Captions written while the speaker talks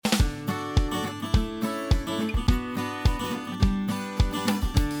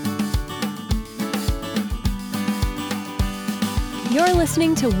You're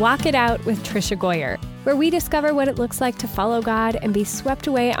listening to Walk It Out with Tricia Goyer, where we discover what it looks like to follow God and be swept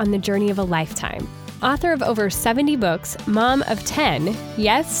away on the journey of a lifetime. Author of over 70 books, mom of 10,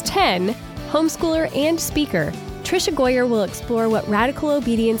 yes, 10, homeschooler and speaker, Tricia Goyer will explore what radical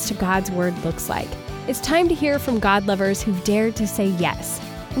obedience to God's word looks like. It's time to hear from God lovers who've dared to say yes.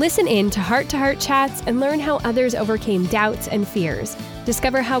 Listen in to heart chats and learn how others overcame doubts and fears.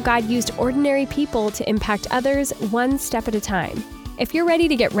 Discover how God used ordinary people to impact others one step at a time. If you're ready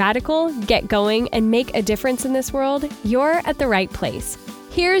to get radical, get going, and make a difference in this world, you're at the right place.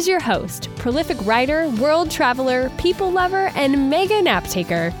 Here's your host, prolific writer, world traveler, people lover, and mega nap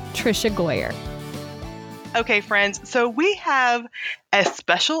taker, Tricia Goyer. Okay, friends, so we have a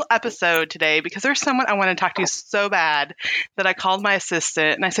special episode today because there's someone I want to talk to so bad that I called my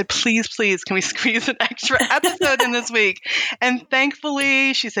assistant and I said, please, can we squeeze an extra episode in this week? And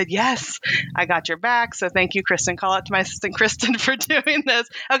thankfully she said, yes, I got your back. So thank you, Kristen. Call out to my assistant, Kristen, for doing this.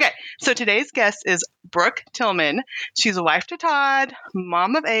 Okay, so today's guest is Brooke Tillman. She's a wife to Todd,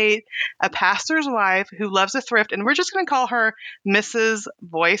 mom of 8, a pastor's wife who loves a thrift. And we're just going to call her Mrs.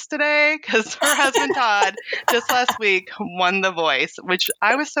 Voice today because her husband, Todd, just last week won The Voice, which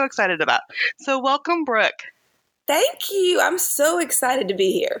I was so excited about. So welcome, Brooke. Thank you. I'm so excited to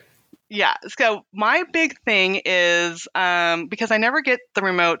be here. Yeah. So my big thing is because I never get the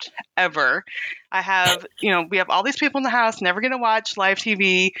remote ever. I have, we have all these people in the house, never going to watch live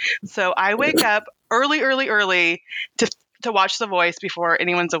TV. So I wake up early to watch The Voice before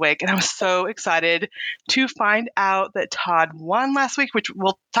anyone's awake. And I was so excited to find out that Todd won last week, which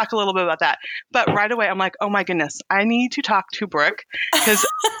we'll talk a little bit about that. But right away, I'm like, oh my goodness, I need to talk to Brooke because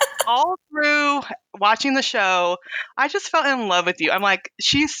all through watching the show, I just fell in love with you. I'm like,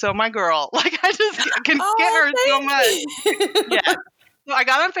 she's so my girl. Like, I just can get her so much. Yeah. So I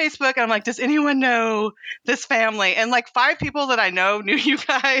got on Facebook and I'm like, does anyone know this family? And like 5 people that I know knew you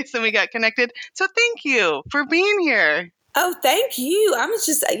guys and we got connected. So thank you for being here. Oh, thank you. I'm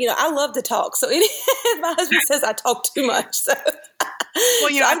just, I love to talk. So my husband says I talk too much. So, well,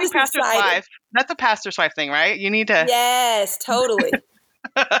 so I think pastor's wife, that's a pastor's wife thing, right? You need to. Yes, totally.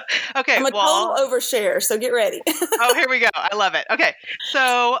 Okay. I'm a total overshare. So get ready. Oh, here we go. I love it. Okay.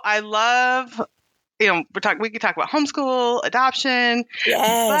 So I love, we could talk about homeschool, adoption.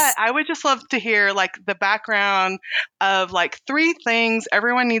 Yes. But I would just love to hear like the background of like 3 things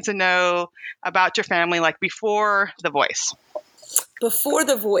everyone needs to know about your family, like before The Voice. Before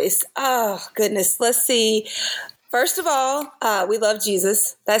The Voice. Oh, goodness. Let's see. First of all, we love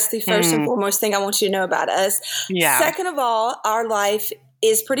Jesus. That's the first and foremost thing I want you to know about us. Yeah. Second of all, our life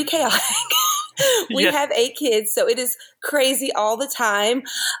is pretty chaotic. We have 8 kids, so it is crazy all the time.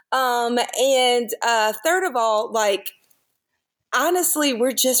 And third of all, like, honestly,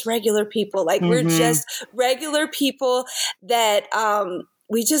 we're just regular people. Like, we're just regular people that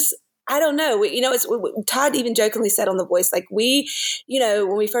we just, I don't know. Todd even jokingly said on The Voice, like when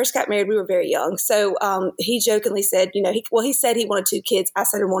we first got married, we were very young. So he jokingly said, he said he wanted 2 kids. I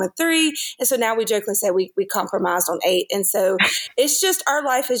said I wanted 3. And so now we jokingly say we compromised on 8. And so it's just, our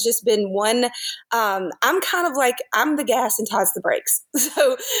life has just been one. I'm kind of like, I'm the gas and Todd's the brakes.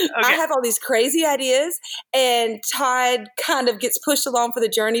 So I have all these crazy ideas and Todd kind of gets pushed along for the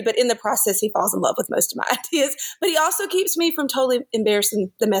journey. But in the process, he falls in love with most of my ideas. But he also keeps me from totally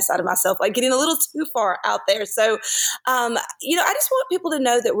embarrassing the mess out of myself, like getting a little too far out there. So, I just want people to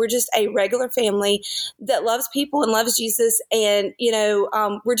know that we're just a regular family that loves people and loves Jesus. And,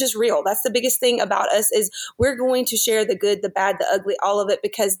 we're just real. That's the biggest thing about us is we're going to share the good, the bad, the ugly, all of it,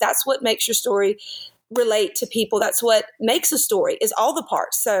 because that's what makes your story relate to people. That's what makes a story is all the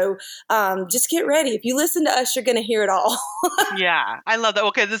parts. So just get ready. If you listen to us, you're going to hear it all. Yeah, I love that.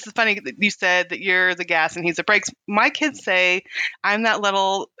 Okay, this is funny that you said that you're the gas and he's the brakes. My kids say I'm that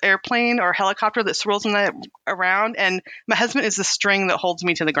little airplane or helicopter that swirls in that around, and my husband is the string that holds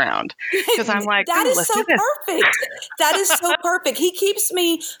me to the ground. Because I'm like, that is so perfect. That is so perfect. He keeps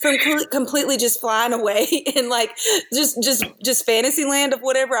me from completely just flying away in like just fantasy land of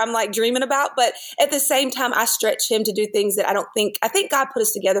whatever I'm like dreaming about. But at the same time, I stretch him to do things that I think God put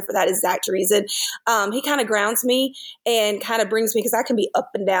us together for that exact reason. He kind of grounds me and kind of brings me, because I can be up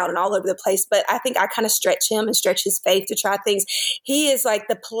and down and all over the place, but I think I kind of stretch him and stretch his faith to try things. He is like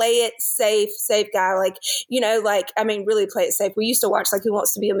the play it safe guy. Like, really play it safe. We used to watch like Who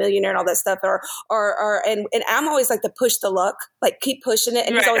Wants to Be a Millionaire and all that stuff, and I'm always like the push the luck, like keep pushing it.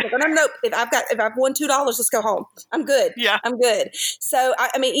 And he's always like, oh, no, if I've won $2, let's go home. I'm good. Yeah. I'm good. So,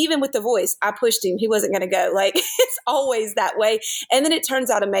 even with The Voice, I pushed him. He wasn't going to go. Like, it's always that way. And then it turns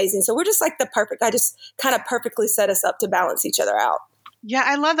out amazing. So we're just like the perfect, I just kind of perfectly set us up to balance each other out. Yeah,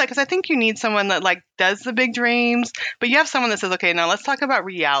 I love that because I think you need someone that like does the big dreams, but you have someone that says, okay, now let's talk about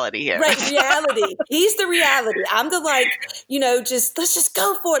reality here. Right, reality. He's the reality. I'm the let's just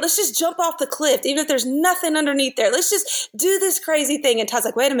go for it. Let's just jump off the cliff, even if there's nothing underneath there. Let's just do this crazy thing. And Todd's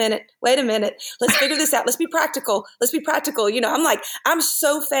like, wait a minute. Let's figure this out. Let's be practical. I'm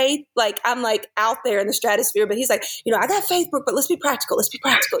so faith. Like, I'm like out there in the stratosphere, but he's like, I got faith, Brooke, but let's be practical.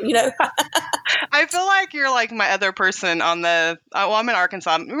 I feel like you're like my other person on I'm in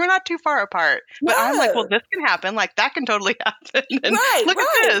Arkansas. We're not too far apart, but I'm like, well, this can happen. Like that can totally happen. And right. Look at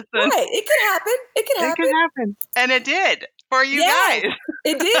this. And right. It could happen. And it did for you guys.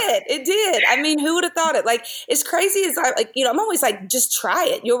 It did. I mean, who would have thought it? Like, as crazy as I'm always like, just try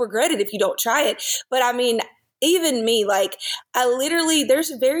it. You'll regret it if you don't try it. But I mean, even me, like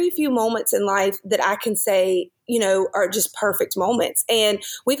there's very few moments in life that I can say, are just perfect moments. And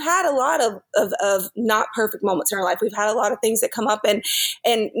we've had a lot of not perfect moments in our life. We've had a lot of things that come up and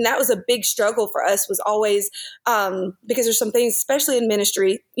that was a big struggle for us, was always, because there's some things, especially in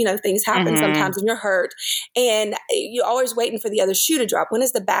ministry, things happen sometimes and you're hurt and you're always waiting for the other shoe to drop. When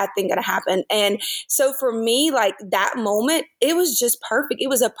is the bad thing going to happen? And so for me, like that moment, it was just perfect. It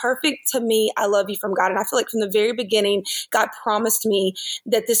was a perfect, to me, I love you from God. And I feel like from the very beginning, God promised me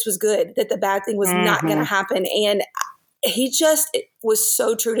that this was good, that the bad thing was not going to happen. And he just was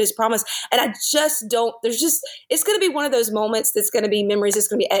so true to his promise. And I just don't, it's going to be one of those moments that's going to be memories that's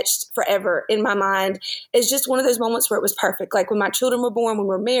going to be etched forever in my mind. It's just one of those moments where it was perfect. Like when my children were born, when we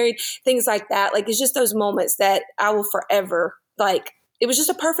were married, things like that. Like, it's just those moments that I will forever, like, it was just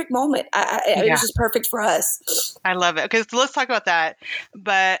a perfect moment. It was just perfect for us. I love it. Okay, so let's talk about that.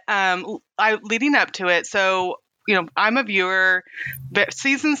 But leading up to it, so, I'm a viewer,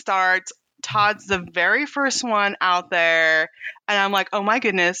 season starts, Todd's the very first one out there. And I'm like, oh my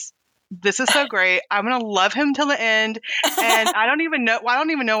goodness, this is so great. I'm going to love him till the end. And I don't even know why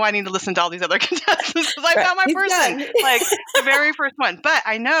I need to listen to all these other contestants because I found my person, like the very first one. But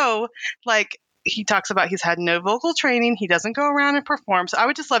I know, like, he talks about he's had no vocal training. He doesn't go around and perform. So I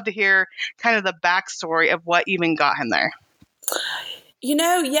would just love to hear kind of the backstory of what even got him there.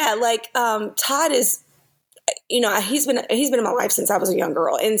 Todd is, he's been in my life since I was a young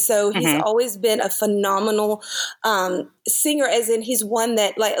girl. And so he's always been a phenomenal singer, as in he's one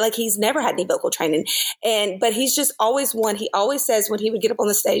that like he's never had any vocal training. But he's just always one. He always says when he would get up on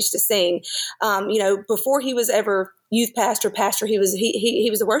the stage to sing, before he was ever youth pastor, he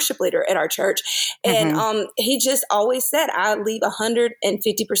was a worship leader at our church. And he just always said, I leave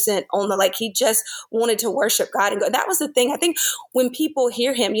 150% on he just wanted to worship God and go. And that was the thing. I think when people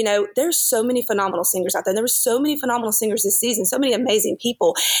hear him, there's so many phenomenal singers out there. There were so many phenomenal singers this season, so many amazing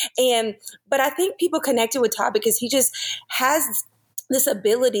people. But I think people connected with Todd because he just has this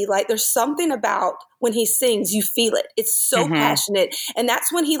ability, like there's something about when he sings, you feel it. It's so passionate. And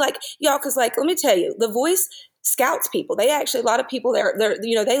that's when he because let me tell you, The Voice scouts people. They actually, a lot of people they're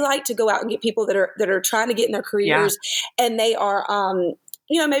they like to go out and get people that are trying to get in their careers and they are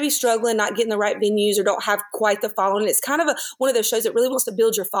maybe struggling, not getting the right venues or don't have quite the following. It's kind of one of those shows that really wants to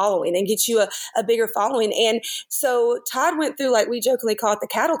build your following and get you a bigger following. And so Todd went through, like we jokingly call it, the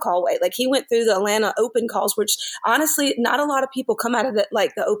cattle call way. Like he went through the Atlanta open calls, which honestly, not a lot of people come out of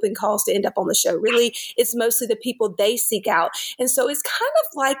the open calls to end up on the show. Really, it's mostly the people they seek out. And so it's kind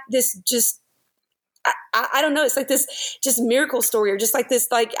of like this just, I don't know. It's like this just miracle story or just like this,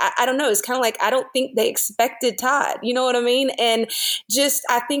 I don't know. It's kind of like, I don't think they expected Todd, you know what I mean? And just,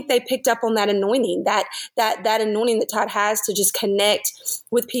 I think they picked up on that anointing, that anointing that Todd has to just connect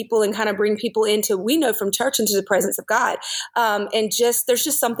with people and kind of bring people we know from church into the presence of God. And just, there's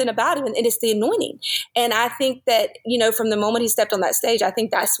just something about him and it's the anointing. And I think that, from the moment he stepped on that stage, I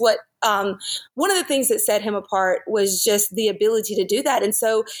think that's what, one of the things that set him apart was just the ability to do that. And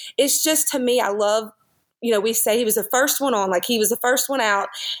so it's just, to me, I love, we say he was the first one on, like he was the first one out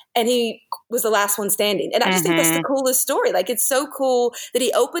and he was the last one standing. And I just think that's the coolest story. Like, it's so cool that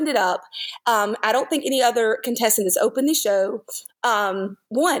he opened it up. I don't think any other contestant that's opened the show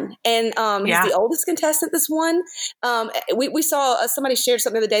won. And he's the oldest contestant that's won. We saw somebody shared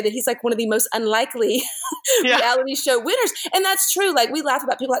something the other day that he's like one of the most unlikely reality show winners. And that's true. Like, we laugh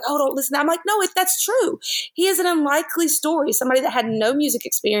about people like, oh, don't listen. I'm like, no, that's true. He is an unlikely story. Somebody that had no music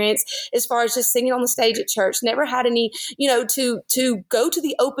experience as far as just singing on the stage at church, never had any, to go to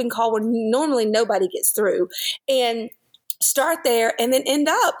the open call where normally nobody gets through and start there and then end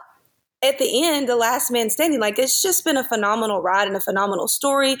up at the end, the last man standing, like, it's just been a phenomenal ride and a phenomenal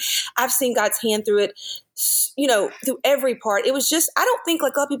story. I've seen God's hand through it, you know, through every part. It was just, I don't think,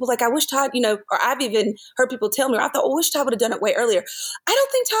 like, a lot of people, like, I wish Todd, you know, or I've even heard people tell me, or I thought, I wish Todd would have done it way earlier. I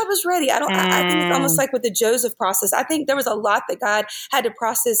don't think Todd was ready. I think it's almost like with the Joseph process. I think there was a lot that God had to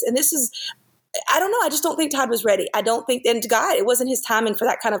process. And this is, I don't know. I just don't think Todd was ready. I don't think, and God, it wasn't his timing for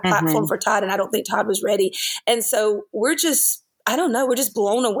that kind of platform for Todd. And I don't think Todd was ready. And so we're just, I don't know. We're just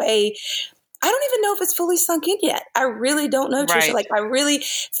blown away. I don't even know if it's fully sunk in yet. I really don't know, Trisha. Right. Like, I really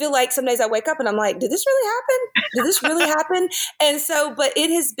feel like some days I wake up and I'm like, did this really happen? Did this really happen? And so, but it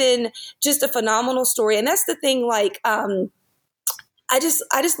has been just a phenomenal story. And that's the thing, like, I just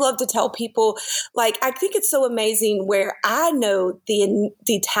love to tell people, like, I think it's so amazing where I know the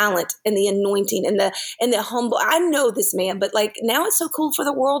talent and the anointing and the humble. I know this man, but like now it's so cool for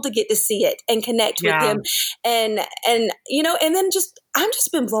the world to get to see it and connect with him, and you know, and then I'm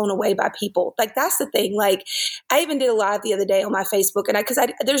just been blown away by people. Like, that's the thing. Like, I even did a live the other day on my Facebook, and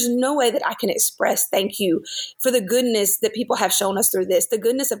there's no way that I can express thank you for the goodness that people have shown us through this, the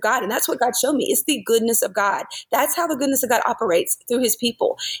goodness of God. And that's what God showed me. It's the goodness of God. That's how the goodness of God operates through his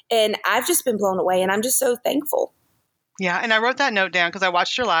people. And I've just been blown away, and I'm just so thankful. Yeah. And I wrote that note down because I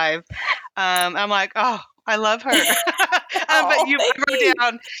watched her live. I'm like, oh, I love her. But you wrote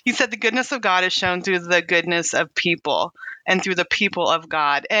down, you said the goodness of God is shown through the goodness of people and through the people of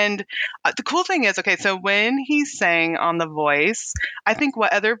God. And the cool thing is, okay, so when he sang on The Voice, I think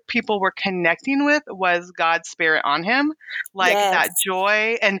what other people were connecting with was God's spirit on him, like that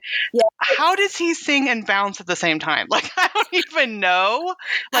joy. And how does he sing and bounce at the same time? Like, I don't even know.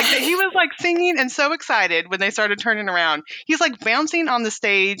 Like, he was like singing and so excited when they started turning around. He's like bouncing on the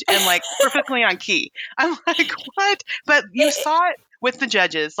stage and like perfectly on key. I'm like, what? But you saw it with the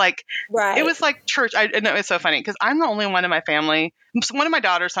judges. Like, it was like church. I know it's so funny because I'm the only one in my family. One of my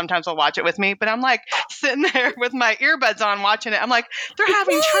daughters sometimes will watch it with me, but I'm like sitting there with my earbuds on watching it. I'm like, they're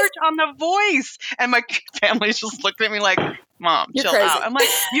having church on The Voice. And my family's just looking at me like, Mom, You're chill crazy. out. I'm like,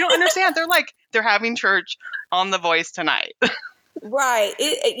 you don't understand. They're having church on The Voice tonight. Right.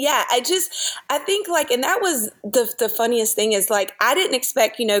 I think, like, and that was the funniest thing is, like, I didn't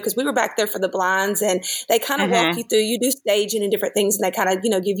expect, you know, because we were back there for the blinds, and they kind of walk you through, you do staging and different things, and they kind of,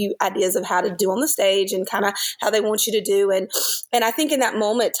 you know, give you ideas of how to do on the stage and kind of how they want you to do. And I think in that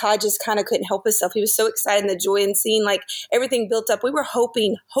moment, Todd just kind of couldn't help himself. He was so excited, and the joy and seeing like everything built up. We were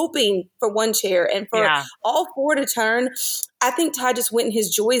hoping for one chair and for all four to turn. I think Todd just went in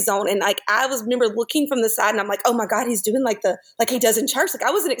his joy zone. And like, remember looking from the side, and I'm like, oh my God, he's doing like he does in church. Like,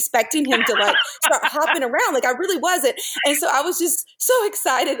 I wasn't expecting him to like start hopping around. Like, I really wasn't. And so I was just so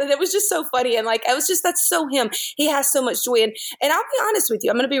excited, and it was just so funny. And like, that's so him. He has so much joy. And I'll be honest with you.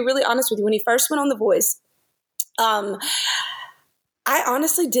 I'm going to be really honest with you. When he first went on The Voice, I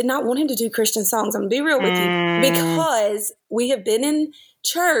honestly did not want him to do Christian songs. I'm going to be real with you, because we have been in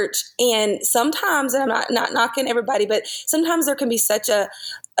church, and sometimes, and I'm not knocking everybody, but sometimes there can be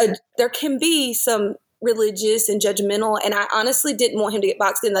there can be some religious and judgmental, and I honestly didn't want him to get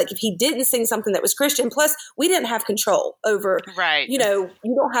boxed in. Like, if he didn't sing something that was Christian, plus we didn't have control over, you know,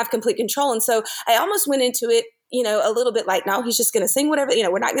 you don't have complete control. And so I almost went into it, you know, a little bit like, no, he's just going to sing whatever, you know,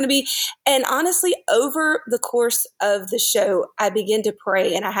 we're not going to be. And honestly, over the course of the show, I began to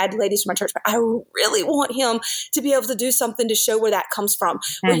pray, and I had ladies from my church, but I really want him to be able to do something to show where that comes from,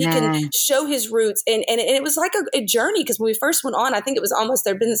 where he can show his roots. And it was like a journey, because when we first went on, I think it was almost,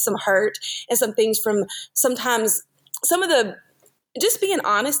 there'd been some hurt and some things from sometimes some of the, just being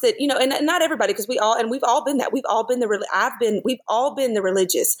honest that, you know, and not everybody, because we've all been that. We've all been we've all been the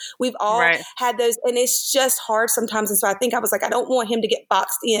religious. We've all had those, and it's just hard sometimes. And so I think I was like, I don't want him to get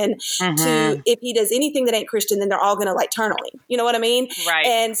boxed in to, if he does anything that ain't Christian, then they're all going to like turn on him. You know what I mean? Right.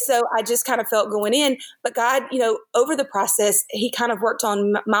 And so I just kind of felt going in, but God, you know, over the process, he kind of worked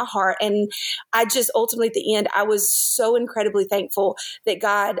on my heart. And I just ultimately at the end, I was so incredibly thankful that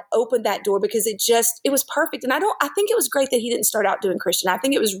God opened that door, because it was perfect. And I think it was great that he didn't start out doing Christian. I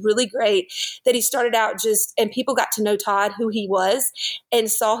think it was really great that he started out and people got to know Todd, who he was, and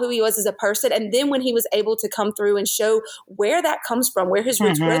saw who he was as a person. And then when he was able to come through and show where that comes from, where his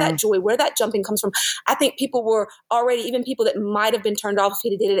roots, where that joy, where that jumping comes from, I think people were already, even people that might have been turned off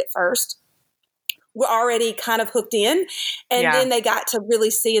if he did it at first, were already kind of hooked in, and then they got to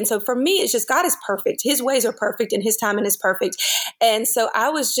really see. And so for me, it's just, God is perfect. His ways are perfect, and his timing is perfect. And so I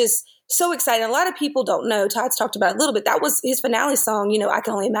was just so excited. A lot of people don't know, Todd's talked about it a little bit, that was his finale song, you know, I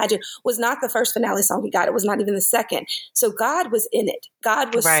Can Only Imagine, was not the first finale song he got. It was not even the second. So God was in it.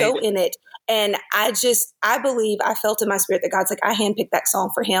 God was so in it. And I felt in my spirit that God's like, I handpicked that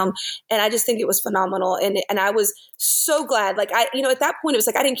song for him. And I just think it was phenomenal. And I was so glad. Like at that point, it was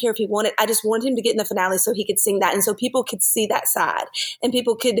like, I didn't care if he won it. I just wanted him to get in the finale so he could sing that. And so people could see that side and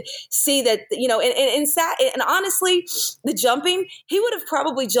people could see that, and honestly, the jumping, he would have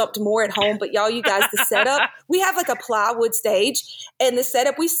probably jumped more at home. But y'all, you guys, the setup, we have like a plywood stage, and the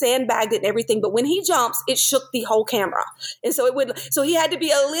setup, we sandbagged it and everything. But when he jumps, it shook the whole camera. And so he had to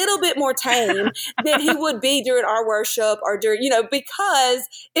be a little bit more tame than he would be during our worship or during, because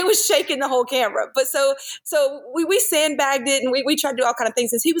it was shaking the whole camera. But so we sandbagged it, and we tried to do all kind of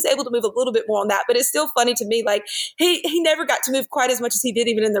things. And he was able to move a little bit more on that. But it's still funny to me, like he never got to move quite as much as he did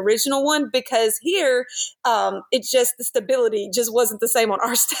even in the original one, because here it's just the stability just wasn't the same on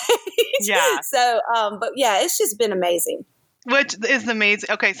our stage. Yeah. So, but yeah, it's just been amazing. Which is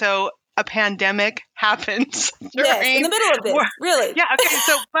amazing. Okay, so a pandemic happens. Yes, in the middle of this, really. Yeah, okay,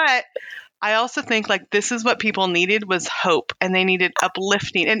 but I also think like this is what people needed was hope, and they needed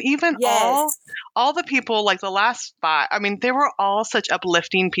uplifting. And even all the people, like the last 5, I mean, they were all such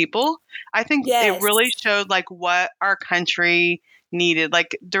uplifting people. I think it really showed like what our country needed.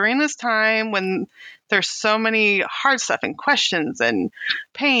 Like during this time when there's so many hard stuff and questions and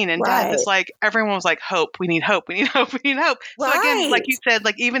pain and death, it's like everyone was like, hope, we need hope, we need hope, we need hope. So again, like you said,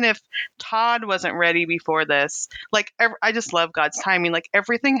 like even if Todd wasn't ready before this, like I just love God's timing. Like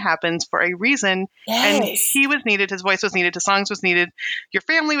everything happens for a reason, and he was needed, his voice was needed, his songs was needed, your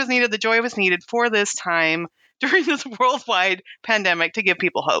family was needed, the joy was needed for this time during this worldwide pandemic to give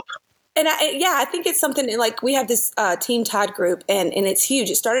people hope. And I think it's something like we have this Team Todd group, and it's huge.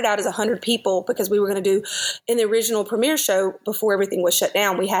 It started out as 100 people because we were going to do in the original premiere show before everything was shut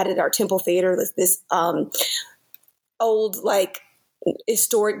down. We had it at our Temple Theater, this old like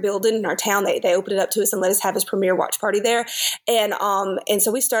historic building in our town. They opened it up to us and let us have his premiere watch party there. And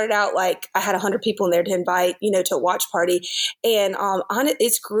so we started out like I had 100 people in there to invite, to a watch party. And on it,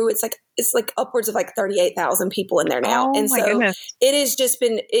 it's grew. It's like upwards of like 38,000 people in there now. Oh, and so goodness. It has just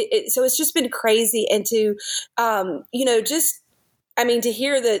been, so it's just been crazy. And to, to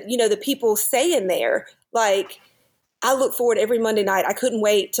hear the people say in there, like, I look forward every Monday night. I couldn't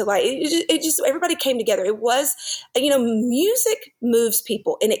wait to it just everybody came together. It was, music moves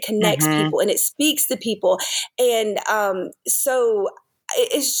people and it connects people and it speaks to people. And so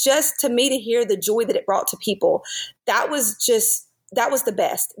it's just, to me, to hear the joy that it brought to people, that was the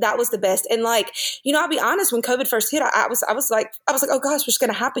best. That was the best. And like, I'll be honest, when COVID first hit, I was like, oh gosh, what's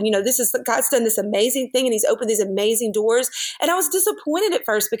going to happen? This is, God's done this amazing thing and he's opened these amazing doors. And I was disappointed at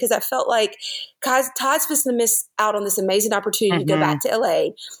first because I felt like Todd's supposed to miss out on this amazing opportunity to go back to LA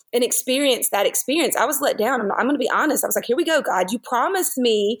and experience that experience. I was let down. I'm going to be honest. I was like, here we go, God, you promised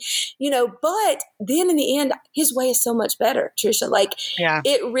me, but then in the end, his way is so much better, Trisha. Like,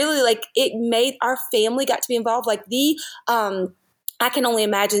 it really, like, it made our family got to be involved. Like I can only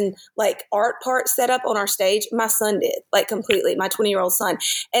imagine like art part set up on our stage. My son did, like, completely, my 20-year-old son.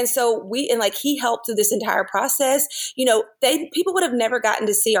 And so he helped through this entire process. People would have never gotten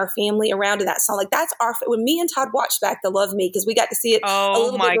to see our family around in that song. Like when me and Todd watched back the Love Me, because we got to see it a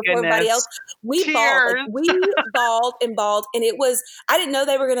little bit before everybody else. We bawled and bawled. And it was, I didn't know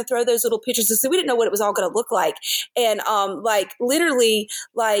they were going to throw those little pictures. So we didn't know what it was all going to look like. And literally,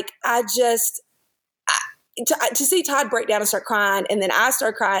 like, to see Todd break down and start crying, and then I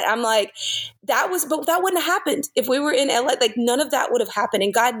start crying, I'm like, but that wouldn't have happened if we were in LA. Like, none of that would have happened,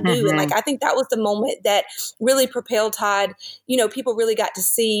 and God knew. And like, I think that was the moment that really propelled Todd. People really got to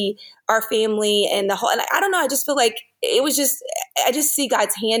see our family and the whole. And I don't know. I just feel like it was just. I just see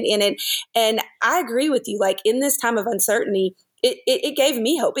God's hand in it, and I agree with you. Like, in this time of uncertainty, it gave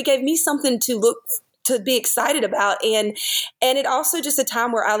me hope. It gave me something to be excited about. And it also just a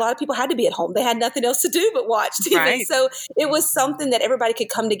time where a lot of people had to be at home. They had nothing else to do but watch TV. Right. So it was something that everybody could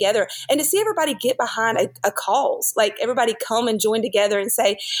come together, and to see everybody get behind a cause, like everybody come and join together and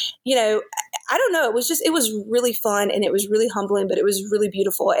say, I don't know. It was really fun, and it was really humbling, but it was really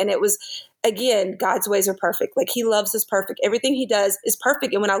beautiful. And it was, again, God's ways are perfect. Like, he loves us perfect. Everything he does is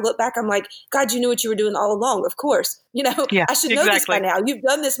perfect. And when I look back, I'm like, God, you knew what you were doing all along. Of course, I should know this by now. You've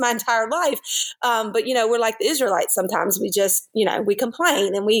done this my entire life. But we're like the Israelites. Sometimes we just, we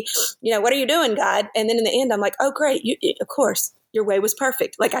complain and we, what are you doing, God? And then in the end, I'm like, oh, great. Of course, your way was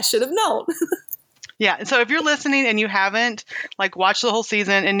perfect. Like, I should have known. Yeah. So if you're listening and you haven't watched the whole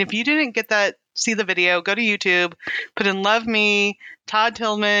season, and if you didn't see the video, go to YouTube, put in Love Me, Todd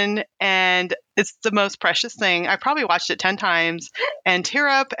Tilghman, and it's the most precious thing. I probably watched it 10 times and tear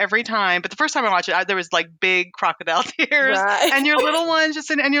up every time. But the first time I watched it, there was big crocodile tears, right. And your little one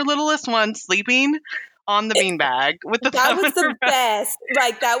and your littlest one sleeping on the beanbag with the that thumb was in her the mouth. best.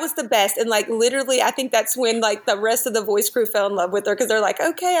 Like, that was the best. And like, literally, I think that's when like the rest of the voice crew fell in love with her, because they're like,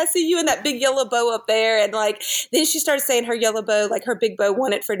 okay, I see you in that big yellow bow up there. And like, then she started saying her yellow bow, like her big bow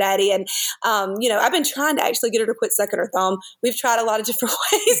won it for daddy. And, I've been trying to actually get her to quit sucking her thumb. We've tried a lot of different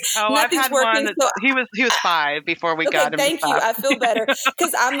ways. Oh, Nothing's I've had working. one. So He was 5 before we got him. Thank you. I feel better,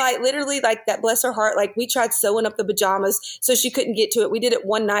 because I'm like, literally, like, that, bless her heart, like, we tried sewing up the pajamas so she couldn't get to it. We did it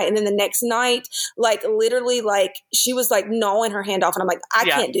one night, and then the next night, like, literally, like, she was like gnawing her hand off, and I'm like, I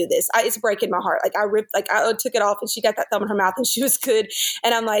can't do this. It's breaking my heart. Like, I took it off, and she got that thumb in her mouth, and she was good.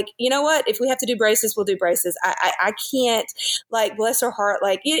 And I'm like, you know what? If we have to do braces, we'll do braces. I can't, like, bless her heart.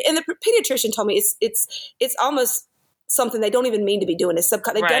 Like, and the pediatrician told me it's almost something they don't even mean to be doing. They've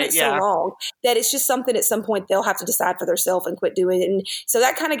done it so wrong that it's just something at some point they'll have to decide for themselves and quit doing it. And so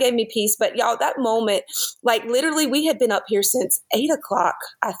that kind of gave me peace. But y'all, that moment, like, literally, we had been up here since 8:00,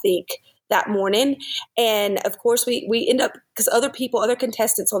 I think, that morning. And of course we end up, because other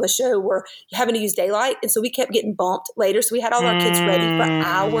contestants on the show were having to use daylight. And so we kept getting bumped later. So we had all our kids ready for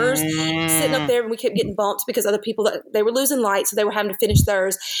hours sitting up there, and we kept getting bumped because other people, they were losing light. So they were having to finish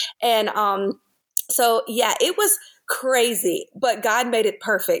theirs. And, so yeah, it was crazy, but God made it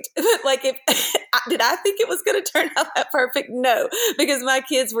perfect. Like, did I think it was going to turn out that perfect? No, because my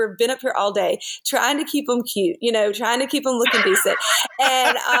kids were been up here all day trying to keep them cute, trying to keep them looking decent.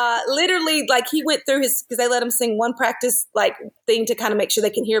 And literally, like, he went through because they let him sing one practice like thing to kind of make sure they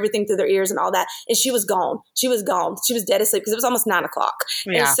can hear everything through their ears and all that. And she was gone. She was dead asleep, because it was almost 9:00.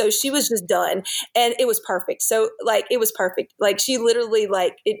 Yeah. And so she was just done, and it was perfect. So like, it was perfect. Like, she literally,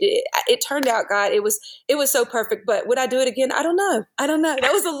 like, it turned out, God, it was so perfect. But would I do it again? I don't know.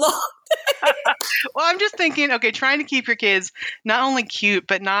 That was a long day. Well, I'm just thinking, okay, trying to keep your kids not only cute,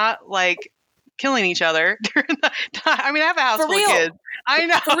 but not like killing each other during the time. I mean, I have a house full of kids. I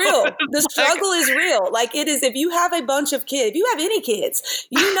know. For real. The struggle is real. Like, it is, if you have a bunch of kids, if you have any kids,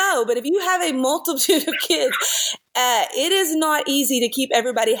 but if you have a multitude of kids, it is not easy to keep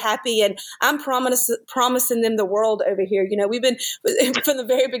everybody happy. And I'm promising them the world over here. We've been, from the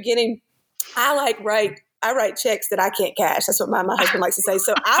very beginning, I write checks that I can't cash. That's what my husband likes to say.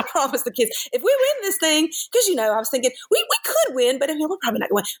 So I promise the kids, if we win this thing, because, I was thinking we could win, but we're probably not going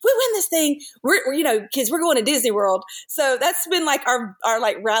to win. If we win this thing, we're kids, we're going to Disney World. So that's been like our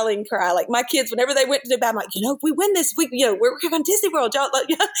like rallying cry. Like, my kids, whenever they went to Dubai, I'm like, if we win this, we're going to Disney World, y'all.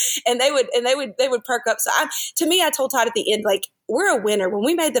 And they would perk up. So to me, I told Todd at the end, like, we're a winner. When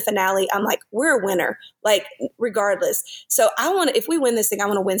we made the finale, I'm like, we're a winner, like, regardless. So if we win this thing, I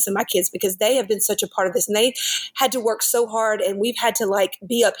want to win some of my kids, because they have been such a part of this, and they had to work so hard, and we've had to, like,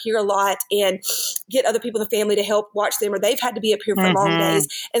 be up here a lot and get other people in the family to help watch them, or they've had to be up here for long days.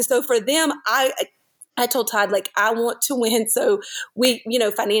 And so for them, I told Todd, like, I want to win so we,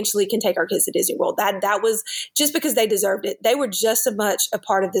 financially can take our kids to Disney World. That was just because they deserved it. They were just as much a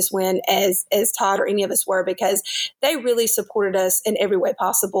part of this win as Todd or any of us were, because they really supported us in every way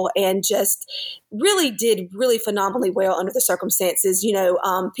possible, and just really did really phenomenally well under the circumstances.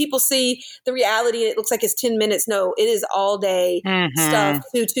 People see the reality, it looks like it's 10 minutes. No, it is all day stuff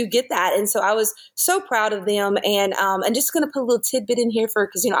to get that. And so I was so proud of them. And I'm just going to put a little tidbit in here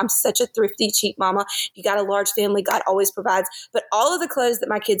because, I'm such a thrifty, cheap mama. You got a large family, God always provides. But all of the clothes that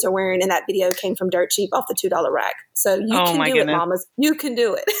my kids are wearing in that video came from dirt cheap off the $2 rack. So you can do it, mamas. You can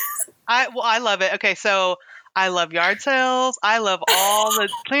do it. I love it. Okay, so I love yard sales. I love all the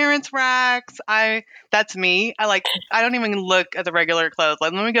clearance racks. That's me. I don't even look at the regular clothes.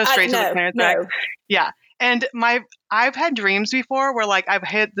 Like, let me go straight to the clearance rack. Yeah. And I've had dreams before where, like, I've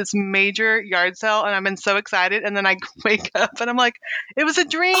hit this major yard sale and I've been so excited, and then I wake up and I'm like, it was a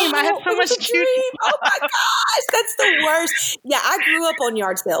dream. I had so much cute. Oh my gosh, that's the worst. Yeah, I grew up on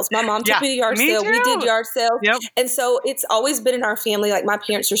yard sales. My mom took me to yard sale. We did yard sales. Yep. And so it's always been in our family. Like, my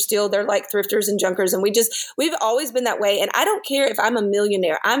parents they're like thrifters and junkers, and we've always been that way. And I don't care if I'm a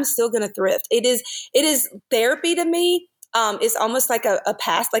millionaire, I'm still going to thrift. It is therapy to me. It's almost like a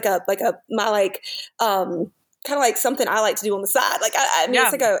past, kind of like something I like to do on the side. Like,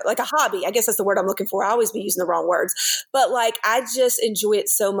 it's like a hobby. I guess that's the word I'm looking for. I always be using the wrong words, but like, I just enjoy it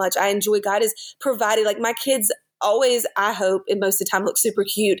so much. I enjoy God has provided, like, my kids always, I hope, and most of the time look super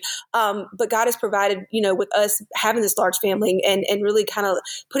cute. But God has provided, with us having this large family and really kind of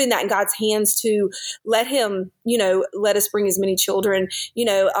putting that in God's hands to let him, let us bring as many children,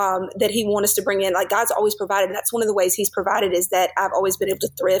 that he wants us to bring in. Like, God's always provided. And that's one of the ways he's provided, is that I've always been able to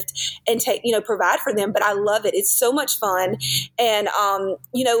thrift and take, provide for them. But I love it. It's so much fun. And,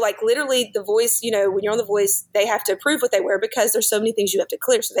 like, literally The Voice, when you're on The Voice, they have to approve what they wear because there's so many things you have to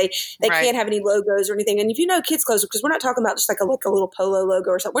clear. So they can't have any logos or anything. And if kids clothes, because we're not talking about just like a little polo logo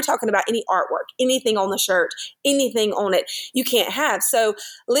or something. We're talking about any artwork, anything on the shirt, anything on it you can't have. So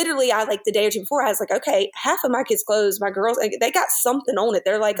literally, I like the day or two before, I was like, okay, half of my kids' clothes, my girls, they got something on it.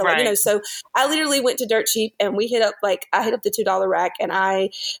 They're like, you know, so I literally went to Dirt Cheap and we hit up I hit up the $2 rack, and I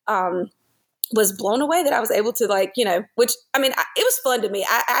was blown away that I was able to, like, you know, which, I mean, it was fun to me.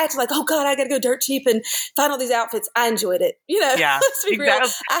 I had to, like, oh God, I got to go Dirt Cheap and find all these outfits. I enjoyed it. You know, yeah, let's be real.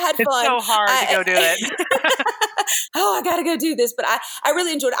 I had fun. It's so hard to go do it. Oh, I got to go do this. But I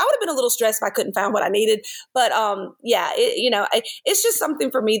really enjoyed it. I would have been a little stressed if I couldn't find what I needed. But yeah, you know, it's just something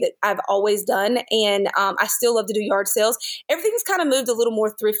for me that I've always done. And I still love to do yard sales. Everything's kind of moved a little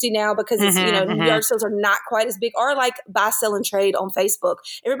more thrifty now because it's, you know, yard sales are not quite as big, or like buy, sell, and trade on Facebook.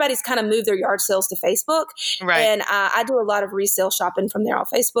 Everybody's kind of moved their yard sales to Facebook. Right. And I do a lot of resale shopping from there on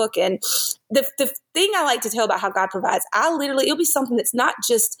Facebook. And the thing I like to tell about how God provides, it'll be something that's not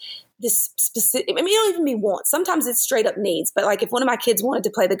just this specific, I mean, it'll even be wants. Sometimes it's straight up needs, but like if one of my kids wanted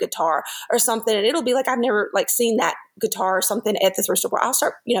to play the guitar or something, and it'll be like, I've never like seen that guitar or something at the thrift store, I'll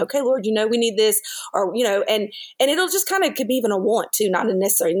start, you know, okay, Lord, you know, we need this, or, you know, and it'll just kind of could be even a want too, not a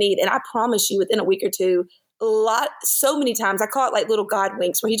necessary need. And I promise you within a week or two, so many times, I call it like little God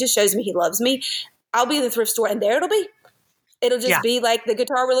winks, where he just shows me he loves me. I'll be in the thrift store and there it'll be. It'll just be like the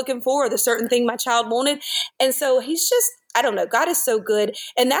guitar we're looking for, or the certain thing my child wanted. And so he's just, I don't know, God is so good.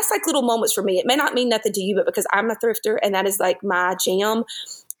 And that's like little moments for me. It may not mean nothing to you, but because I'm a thrifter and that is like my jam,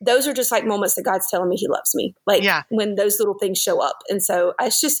 those are just like moments that God's telling me he loves me. Like when those little things show up. And so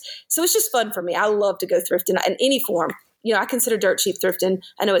it's just fun for me. I love to go thrift in any form. You know, I consider Dirt Cheap thrifting.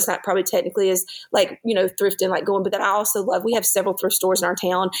 I know it's not probably technically as like, you know, thrifting, like going, but then I also love, we have several thrift stores in our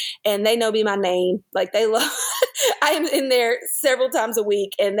town and they know me by name. Like they love, I am in there several times a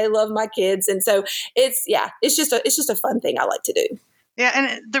week and they love my kids. And so it's just a fun thing I like to do. Yeah,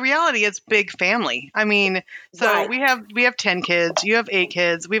 and the reality is big family. I mean, so we have 10 kids. You have 8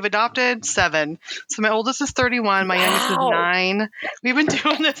 kids. We've adopted 7. So my oldest is 31. My youngest is 9. We've been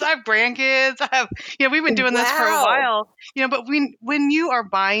doing this. I have grandkids. We've been doing this for a while. You know, but when you are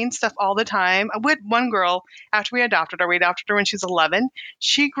buying stuff all the time, we had one girl after we adopted her when she was 11.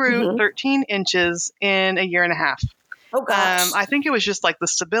 She grew 13 inches in a year and a half. Oh gosh! I think it was just like the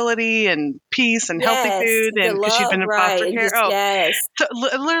stability and peace and healthy food, and because she'd been in foster care. So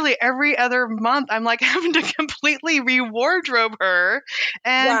literally every other month, I'm like having to completely re-wardrobe her,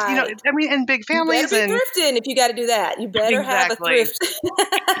 and you know, I mean, in big families, you better be thrifting if you got to do that. You better have a thrift.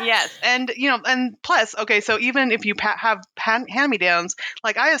 Yes, and you know, and plus, okay, so even if you have hand-me-downs,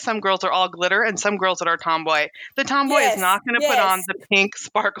 like I have some girls that are all glitter, and some girls that are tomboy. The tomboy is not going to put on the pink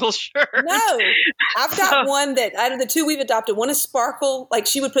sparkle shirt. No, I've got one that out of the 2 we've adopted, one is sparkle, like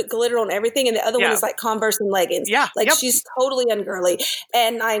she would put glitter on everything, and the other one is like Converse and leggings. Yeah, like she's totally ungirly.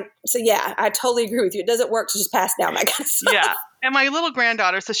 And I totally agree with you. It doesn't work to just pass down that kind of stuff. Yeah. And my little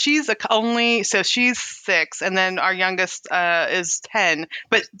granddaughter, so she's 6, and then our youngest is 10.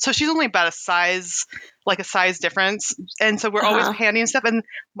 But so she's only about a size difference. And so we're always handing stuff. And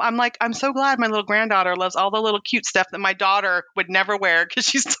I'm like, I'm so glad my little granddaughter loves all the little cute stuff that my daughter would never wear because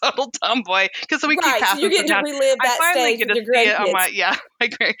she's total tomboy. Because so we keep passing so you get to relive that stage with your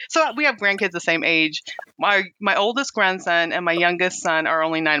grandkids. So we have grandkids the same age. My oldest grandson and my youngest son are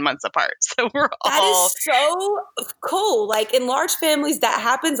only 9 months apart. So we're all... That is so cool. Like in large families, that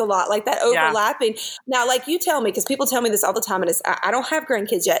happens a lot, like that overlapping. Yeah. Now, like you tell me, because people tell me this all the time, and I don't have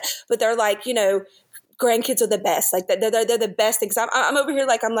grandkids yet, but they're like, you know, grandkids are the best. Like they're the best things. I'm over here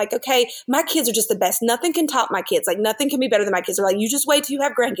like, I'm like, okay, my kids are just the best. Nothing can top my kids. Like nothing can be better than my kids. They're like, you just wait till you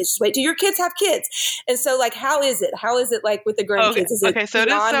have grandkids. Just wait till your kids have kids. And so like, how is it like with the grandkids? Is it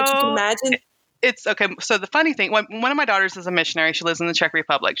beyond what you can imagine? It's okay. So the funny thing, one of my daughters is a missionary. She lives in the Czech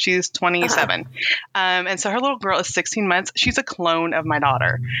Republic. She's 27. And so her little girl is 16 months. She's a clone of my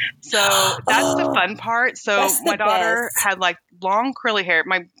daughter. So that's the fun part. So my daughter had like long curly hair.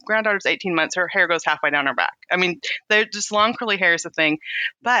 My granddaughter's 18 months. Her hair goes halfway down her back. I mean, they're just long curly hair is the thing.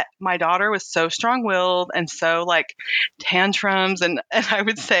 But my daughter was so strong-willed and so like tantrums. And I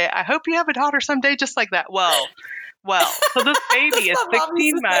would say, I hope you have a daughter someday just like that. Well, so this baby is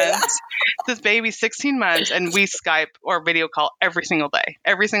 16 months. This baby's 16 months, and we Skype or video call every single day.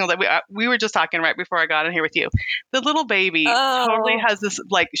 Every single day. We were just talking right before I got in here with you. The little baby totally has this,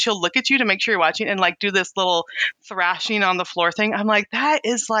 like, she'll look at you to make sure you're watching and, like, do this little thrashing on the floor thing. I'm like, that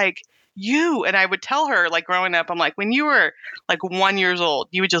is, like, you. And I would tell her, like, growing up, I'm like, when you were, like, 1 year old,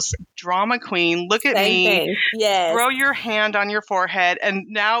 you would just drama queen, look at me, throw your hand on your forehead. And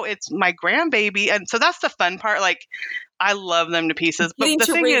now it's my grandbaby. And so that's the fun part. Like, I love them to pieces. But the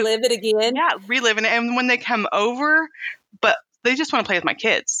thing relive it again. Yeah, reliving it. And when they come over, but they just want to play with my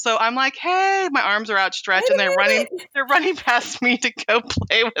kids. So I'm like, hey, my arms are outstretched and they're running past me to go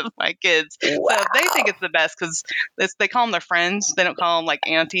play with my kids. Wow. So they think it's the best because they call them their friends. They don't call them like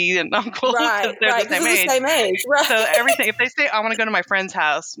auntie and uncle because they're the same age. Right. So everything, if they say, I want to go to my friend's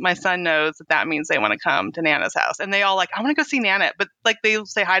house, my son knows that means they want to come to Nana's house. And they all like, I want to go see Nana. But like they'll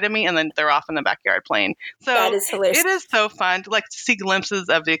say hi to me and then they're off in the backyard playing. So that is hilarious. It is so fun to see glimpses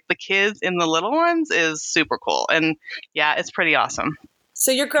of the kids in the little ones is super cool. And yeah, it's pretty awesome.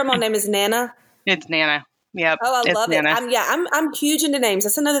 So your grandma name is Nana? It's Nana. Yep. Oh, I love it. I'm huge into names.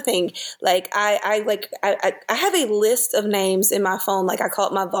 That's another thing. Like I have a list of names in my phone. Like I call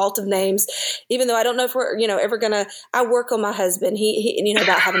it my vault of names, even though I don't know if we're, ever gonna, I work on my husband. He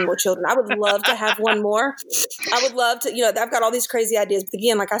about having more children. I would love to have one more. I would love to, I've got all these crazy ideas, but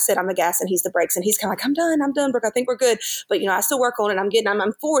again, like I said, I'm the gas and he's the brakes, and he's kind of like, I'm done, Brooke. I think we're good. But I still work on it.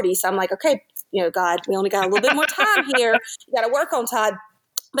 I'm 40. So I'm like, okay, God, we only got a little bit more time here. You got to work on Todd.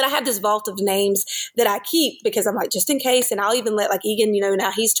 But I have this vault of names that I keep because I'm like, just in case. And I'll even let like Egan,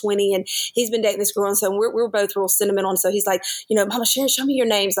 now he's 20 and he's been dating this girl. And so we're both real sentimental. And so he's like, Mama Sharon, show me your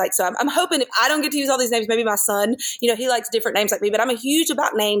names. Like, so I'm hoping if I don't get to use all these names, maybe my son, he likes different names like me, but I'm a huge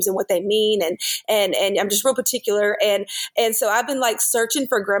about names and what they mean. And I'm just real particular. And so I've been like searching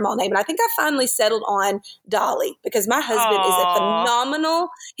for a grandma name. And I think I finally settled on Dolly because my husband is a phenomenal.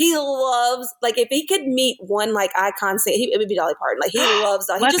 He loves, like if he could meet one like icon, it would be Dolly Parton. Like he loves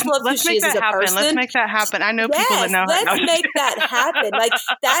Dolly. He just loves who she is as a person. Let's make that happen. I know people that know her. Let's make that happen. Like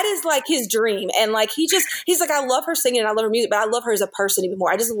that is like his dream. And like he's like, I love her singing and I love her music, but I love her as a person even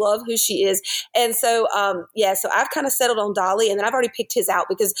more. I just love who she is. And so so I've kind of settled on Dolly, and then I've already picked his out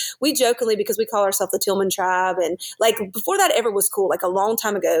because we call ourselves the Tillman Tribe. And like before that ever was cool, like a long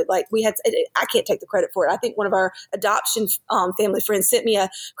time ago, like I can't take the credit for it. I think one of our adoption family friends sent me a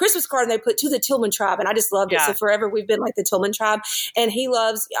Christmas card and they put to the Tillman Tribe, and I just loved it. So forever we've been like the Tillman Tribe, and he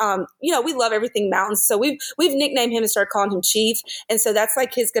loves we love everything mountains. So we've nicknamed him and started calling him Chief. And so that's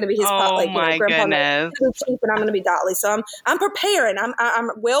like going to be his my goodness. Chief, and I'm going to be Dolly. So I'm preparing. I'm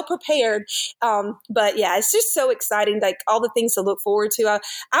well prepared. But yeah, it's just so exciting. Like all the things to look forward to.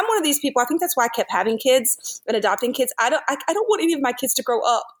 I'm one of these people. I think that's why I kept having kids and adopting kids. I don't want any of my kids to grow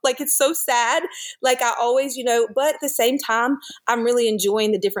up. Like it's so sad. Like I always, but at the same time, I'm really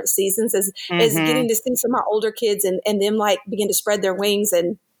enjoying the different seasons as getting to see some of my older kids and them like begin to spread their wings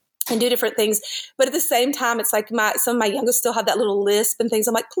and do different things. But at the same time, it's like some of my youngest still have that little lisp and things.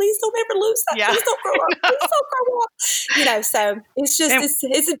 I'm like, please don't ever lose that. Please don't grow up. Please don't grow up. So it's just,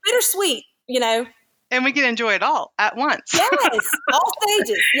 it's bittersweet, And we can enjoy it all at once. Yes. All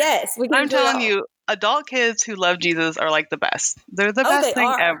stages. Yes. I'm telling you, adult kids who love Jesus are like the best. They're the best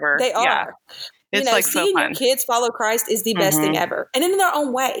thing ever. They are. Yeah. It's like seeing so fun. Your kids follow Christ is the best thing ever. And in their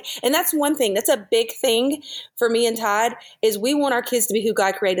own way. And that's one thing. That's a big thing for me and Todd is we want our kids to be who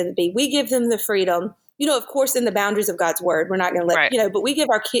God created them to be. We give them the freedom, of course, in the boundaries of God's word. We're not going to let, but we give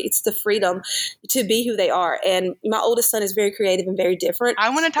our kids the freedom to be who they are. And my oldest son is very creative and very different. I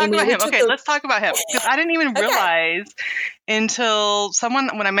want to talk about him. Okay, let's talk about him. Because I didn't even realize until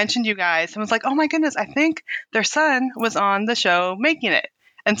when I mentioned you guys, someone's like, oh my goodness, I think their son was on the show Making It.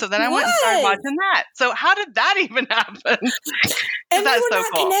 And so then I went and started watching that. So how did that even happen? And they were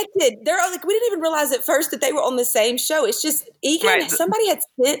not connected. They're like, we didn't even realize at first that they were on the same show. It's just Egan. Somebody had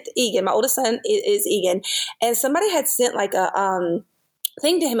sent Egan. My oldest son is Egan, and somebody had sent like a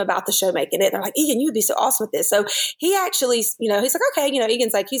thing to him about the show Making It. And they're like, Egan, you would be so awesome with this. So he actually, he's like, okay,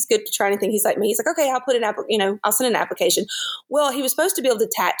 Egan's like, he's good to try anything. He's like me. He's like, okay, I'll send an application. Well, he was supposed to be able to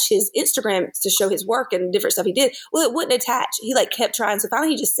attach his Instagram to show his work and different stuff he did. Well, it wouldn't attach. He like kept trying. So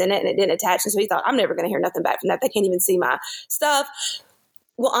finally he just sent it and it didn't attach. And so he thought, I'm never going to hear nothing back from that. They can't even see my stuff.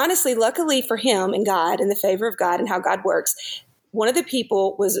 Well, honestly, luckily for him and God and the favor of God and how God works, one of the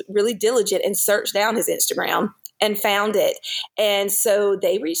people was really diligent and searched down his Instagram and found it. And so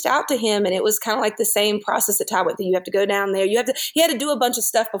they reached out to him, and it was kind of like the same process that Ty went through. You have to go down there. He had to do a bunch of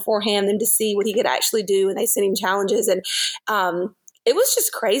stuff beforehand then to see what he could actually do. And they sent him challenges. And it was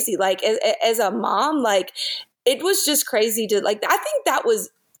just crazy. Like as a mom, like it was just crazy to like, I think that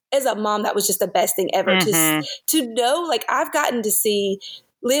was, as a mom, that was just the best thing ever to know, like I've gotten to see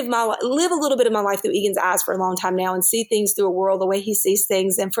live a little bit of my life through Egan's eyes for a long time now and see things through a world, the way he sees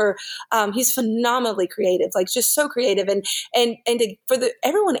things. And for, he's phenomenally creative, like just so creative. And for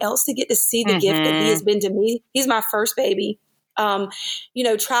everyone else to get to see the gift that he has been to me. He's my first baby. Trial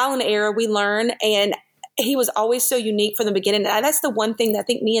and error, we learn. And he was always so unique from the beginning. And that's the one thing that I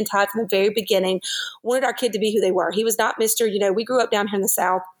think me and Todd from the very beginning wanted our kid to be who they were. He was not Mr. We grew up down here in the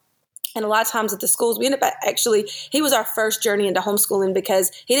South. And a lot of times at the schools, we ended up he was our first journey into homeschooling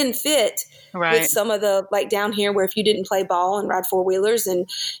because he didn't fit with some of the, like down here where if you didn't play ball and ride 4-wheelers and,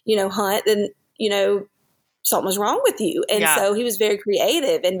 hunt, then, something was wrong with you. And so he was very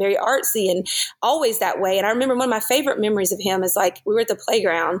creative and very artsy and always that way. And I remember one of my favorite memories of him is like we were at the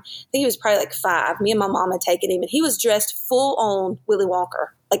playground. I think he was probably like 5. Me and my mom had taken him and he was dressed full on Willy Wonka,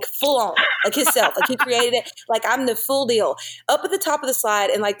 like full on, like himself. Like he created it. Like I'm the full deal up at the top of the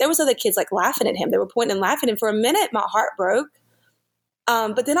slide. And like there was other kids like laughing at him. They were pointing and laughing. And for a minute, my heart broke.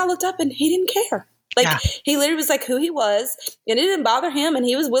 But then I looked up and he didn't care. Like he literally was like who he was and it didn't bother him and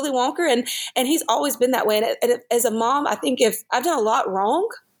he was Willy Wonka and he's always been that way. And as a mom, I think if I've done a lot wrong,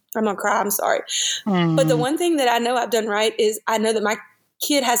 I'm going to cry. I'm sorry. But the one thing that I know I've done right is I know that my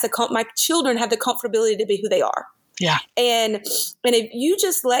children have the comfortability to be who they are. Yeah. And if you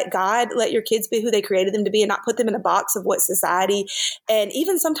just let your kids be who they created them to be and not put them in a box of what society and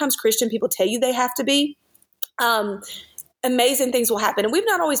even sometimes Christian people tell you they have to be, amazing things will happen. And we've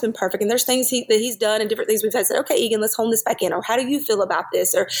not always been perfect. And there's things that he's done and different things we've had said, okay, Egan, let's hone this back in. Or how do you feel about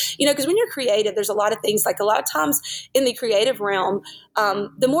this? Or, because when you're creative, there's a lot of things, like a lot of times in the creative realm,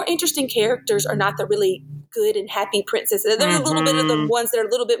 the more interesting characters are not the really good and happy princesses. They're a little bit of the ones that are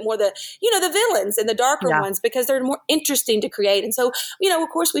a little bit more the villains and the darker ones because they're more interesting to create. And so, of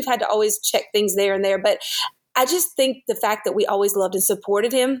course we've had to always check things there and there, but I just think the fact that we always loved and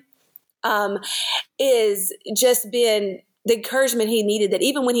supported him, is just been the encouragement he needed, that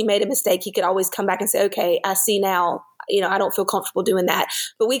even when he made a mistake, he could always come back and say, okay, I see now, I don't feel comfortable doing that.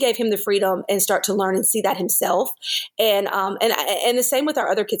 But we gave him the freedom and start to learn and see that himself. And the same with our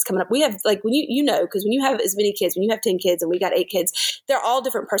other kids coming up. We have like, when because when you have as many kids, when you have 10 kids and we got 8 kids, they're all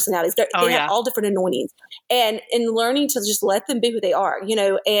different personalities. They have all different anointings, and in learning to just let them be who they are,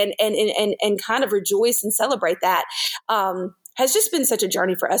 and kind of rejoice and celebrate that, has just been such a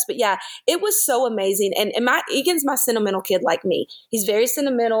journey for us. But yeah, it was so amazing. And Egan's my sentimental kid like me. He's very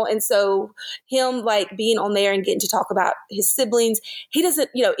sentimental. And so him like being on there and getting to talk about his siblings, he doesn't,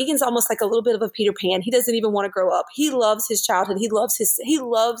 Egan's almost like a little bit of a Peter Pan. He doesn't even want to grow up. He loves his childhood. He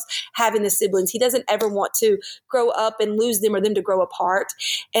loves having the siblings. He doesn't ever want to grow up and lose them or them to grow apart.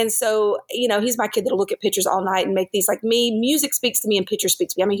 And so, he's my kid that'll look at pictures all night and make these like me. Music speaks to me and pictures speak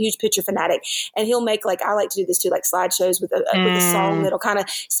to me. I'm a huge picture fanatic. And he'll make I like to do this too, like slideshows with a song that'll kind of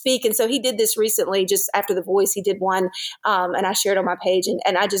speak. And so he did this recently, just after The Voice, he did one, and I shared on my page,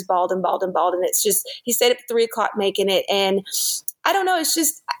 and I just bawled and bawled and bawled. And it's just, he stayed up at 3:00 making it. And I don't know, it's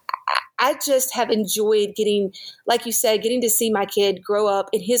just, I just have enjoyed getting, like you said, getting to see my kid grow up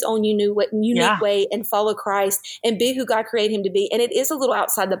in his own unique way and follow Christ and be who God created him to be. And it is a little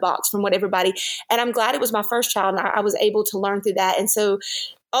outside the box from what everybody, and I'm glad it was my first child and I was able to learn through that. And so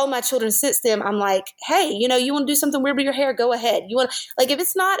all my children since then, I'm like, hey, you want to do something weird with your hair? Go ahead. You want to, like, if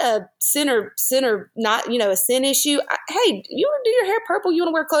it's not a sin or not, a sin issue, hey, you want to do your hair purple? You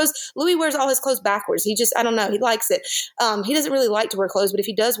want to wear clothes? Louis wears all his clothes backwards. He just, I don't know. He likes it. He doesn't really like to wear clothes, but if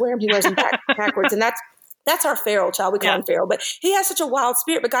he does wear them, he wears them backwards. And that's our feral child. We call him feral, but he has such a wild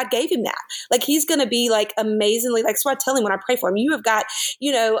spirit, but God gave him that. Like, he's going to be like amazingly, like, so I tell him when I pray for him, you have got,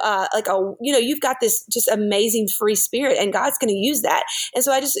 you've got this just amazing free spirit, and God's going to use that. And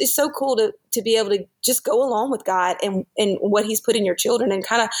so it's so cool to be able to just go along with God and what he's put in your children and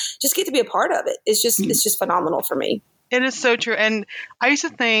kind of just get to be a part of it. It's just phenomenal for me. It is so true. And I used to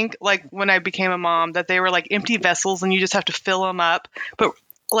think, like, when I became a mom, that they were like empty vessels and you just have to fill them up. But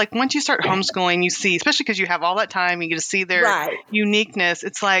like, once you start homeschooling, you see, especially because you have all that time, you get to see their uniqueness.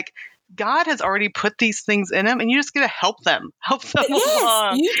 It's like God has already put these things in them, and you just get to help them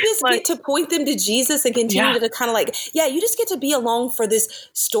along. You just get to point them to Jesus and continue to kind of you just get to be along for this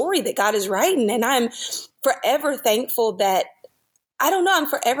story that God is writing. And I'm forever thankful that, I'm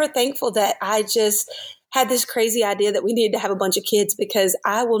forever thankful that I just had this crazy idea that we needed to have a bunch of kids, because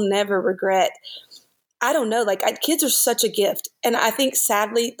I will never regret. I don't know, kids are such a gift. And I think,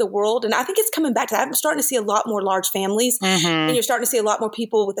 sadly, the world, and I think it's coming back to that. I'm starting to see a lot more large families, and you're starting to see a lot more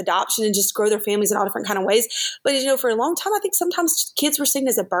people with adoption and just grow their families in all different kind of ways. But, for a long time, I think sometimes kids were seen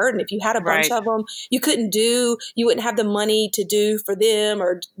as a burden. If you had a bunch of them, you wouldn't have the money to do for them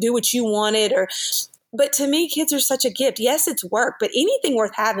or do what you wanted. But to me, kids are such a gift. Yes, it's work, but anything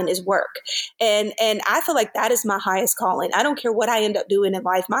worth having is work. And I feel like that is my highest calling. I don't care what I end up doing in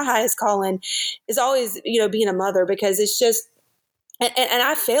life. My highest calling is always, being a mother, because it's just, And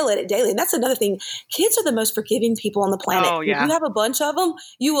I fail at it daily. And that's another thing. Kids are the most forgiving people on the planet. Oh, yeah. If you have a bunch of them,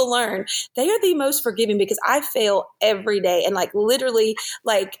 you will learn. They are the most forgiving because I fail every day. And like literally,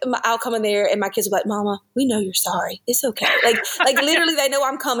 like I'll come in there and my kids will be like, Mama, we know you're sorry. It's okay. Like literally they know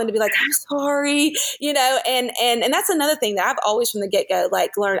I'm coming to be like, I'm sorry, you know, and that's another thing that I've always from the get-go,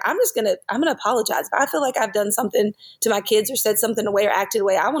 like learned, I'm going to apologize. If I feel like I've done something to my kids or said something away or acted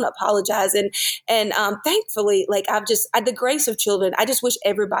away, I want to apologize. And thankfully, like the grace of children, I just wish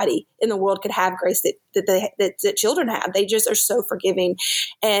everybody in the world could have grace that children have. They just are so forgiving.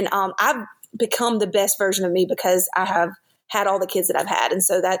 And I've become the best version of me because I have had all the kids that I've had. And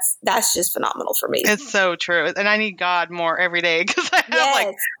so that's just phenomenal for me. It's so true. And I need God more every day because I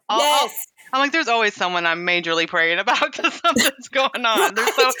have I'm like, there's always someone I'm majorly praying about because something's going on.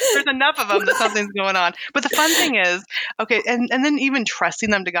 Right. There's enough of them that something's going on. But the fun thing is, okay, and then even trusting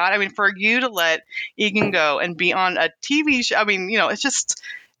them to God. I mean, for you to let Egan go and be on a TV show, I mean, you know, it's just,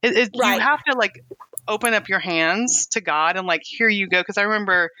 right. You have to like open up your hands to God and like, here you go. Because I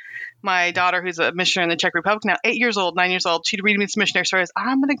remember my daughter, who's a missionary in the Czech Republic now, 8 years old, 9 years old, she'd read me some missionary stories.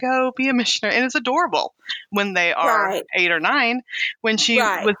 I'm going to go be a missionary. And it's adorable when they are right. 8 or 9. When she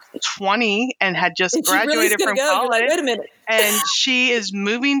right. was 20 and had just graduated from college. Like, wait a minute. And she is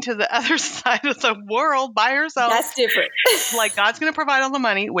moving to the other side of the world by herself. That's different. Like God's going to provide all the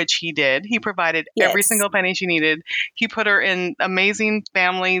money, which he did. He provided every single penny she needed. He put her in amazing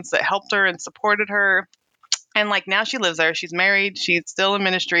families that helped her and supported her. And like now she lives there. She's married. She's still in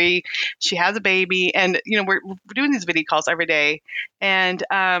ministry. She has a baby. And, you know, we're doing these video calls every day. And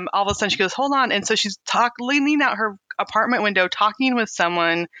all of a sudden she goes, hold on. And so she's leaning out her apartment window, talking with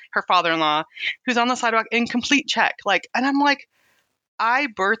someone, her father-in-law, who's on the sidewalk in complete Czech. Like, and I'm like, I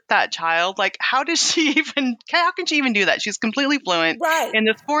birthed that child. Like, how can she even do that? She's completely fluent right. in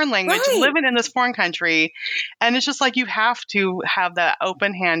this foreign language, right. living in this foreign country. And it's just like, you have to have that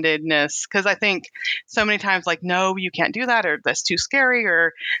open-handedness. Cause I think so many times like, no, you can't do that, or that's too scary,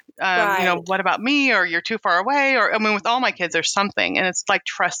 or, right. you know, what about me? Or you're too far away. Or, I mean, with all my kids, there's something, and it's like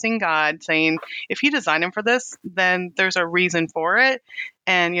trusting God, saying, if he designed him for this, then there's a reason for it.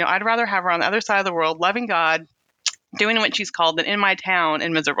 And, you know, I'd rather have her on the other side of the world, loving God, doing what she's called, than in my town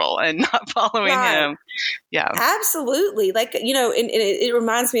and miserable and not following right. him. Yeah, absolutely. Like, you know, and it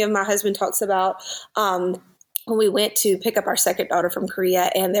reminds me of my husband talks about when we went to pick up our second daughter from Korea,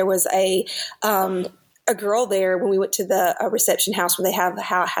 and there was a girl there when we went to the reception house where they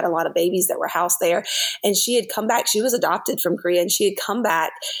had a lot of babies that were housed there. And she had come back. She was adopted from Korea, and she had come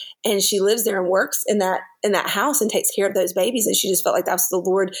back, and she lives there and works in that house and takes care of those babies. And she just felt like that's the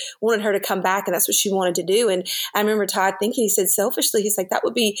Lord wanted her to come back, and that's what she wanted to do. And I remember Todd thinking, he said selfishly, he's like, that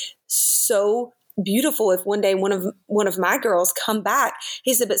would be so beautiful if one day one of my girls come back.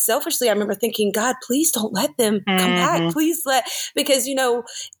 He said, but selfishly, I remember thinking, God, please don't let them come back. Please because, you know,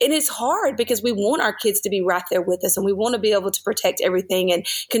 and it's hard because we want our kids to be right there with us, and we want to be able to protect everything and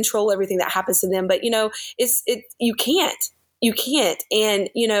control everything that happens to them. But, you know, you can't. And,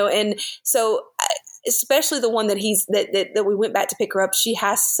 you know, and so especially the one that that we went back to pick her up, she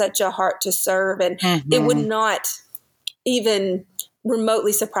has such a heart to serve, and it would not even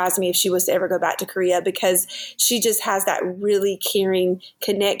remotely surprise me if she was to ever go back to Korea, because she just has that really caring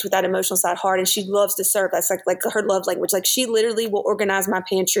connect with that emotional side heart, and she loves to serve. That's like her love language. Like, she literally will organize my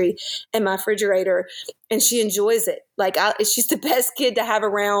pantry and my refrigerator, and she enjoys it. Like, she's the best kid to have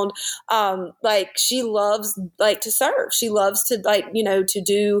around. Like, she loves like to serve. She loves to to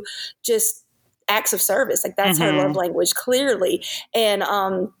do just acts of service. Like, that's her love language, clearly. And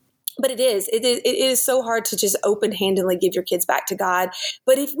but it is so hard to just open-handedly give your kids back to God.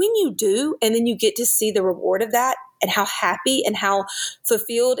 But when you do, and then you get to see the reward of that, and how happy and how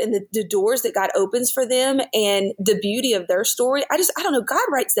fulfilled, and the doors that God opens for them, and the beauty of their story, I don't know, God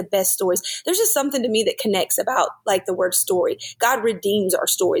writes the best stories. There's just something to me that connects about like the word story. God redeems our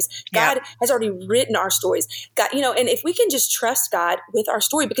stories. God has already written our stories. God, you know, and if we can just trust God with our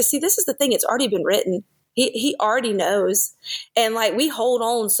story, because see, this is the thing, it's already been written. He already knows. And like, we hold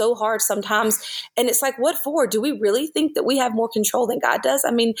on so hard sometimes, and it's like, what for? Do we really think that we have more control than God does?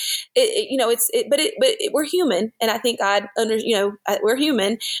 I mean, we're human. And I think God we're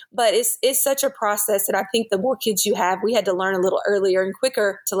human, but it's such a process. And I think the more kids you have, we had to learn a little earlier and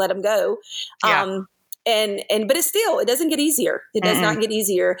quicker to let them go. Yeah. But it doesn't get easier. It does not get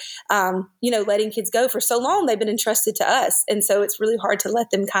easier. Letting kids go for so long, they've been entrusted to us. And so it's really hard to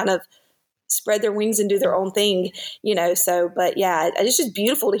let them kind of spread their wings and do their own thing, but yeah, it's just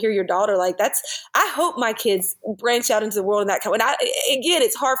beautiful to hear your daughter like I hope my kids branch out into the world in that kind of, again,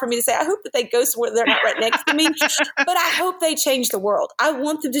 it's hard for me to say, I hope that they go somewhere they're not right next to me, but I hope they change the world. I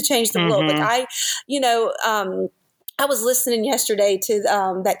want them to change the world. Like I was listening yesterday to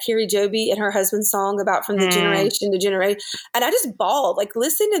that Carrie Joby and her husband's song about from the generation to generation. And I just bawled, like,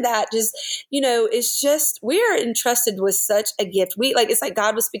 listen to that. Just, it's just, we are entrusted with such a gift. It's like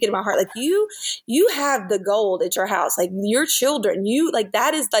God was speaking to my heart. Like you have the gold at your house, like your children,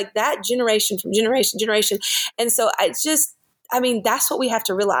 that is like that generation from generation to generation. And so that's what we have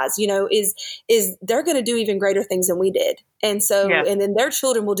to realize, is they're going to do even greater things than we did. And so, and then their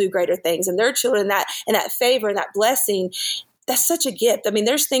children will do greater things, and their children, that favor and that blessing, that's such a gift. I mean,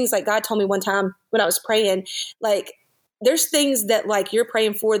 there's things like God told me one time when I was praying, like there's things that like you're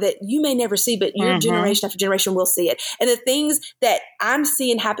praying for that you may never see, but your generation after generation will see it. And the things that I'm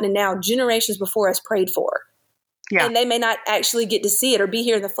seeing happening now, generations before us prayed for. Yeah. And they may not actually get to see it or be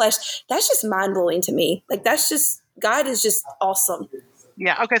here in the flesh. That's just mind blowing to me. Like God is just awesome.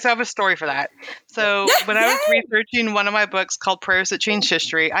 Yeah. Okay. So I have a story for that. So when I was researching one of my books called Prayers That Changed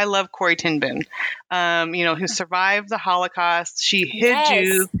History, I love Corrie ten Boom, who survived the Holocaust. She hid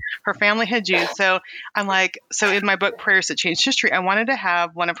Jews. Her family hid Jews. So I'm like, in my book, Prayers That Changed History, I wanted to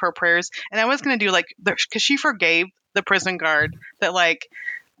have one of her prayers. And I was going to do because she forgave the prison guard that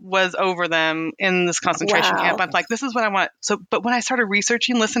was over them in this concentration camp. I'm like, this is what I want. So, but when I started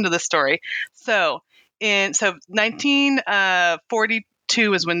researching, listen to this story. So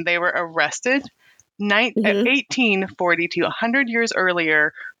 1942 is when they were arrested. 1842, 100 years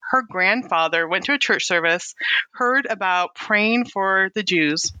earlier, her grandfather went to a church service, heard about praying for the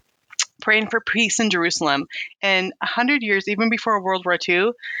Jews, praying for peace in Jerusalem. And 100 years, even before World War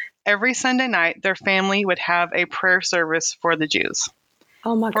II, every Sunday night, their family would have a prayer service for the Jews.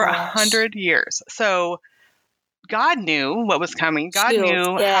 Oh my gosh. For 100 years. So God knew what was coming. God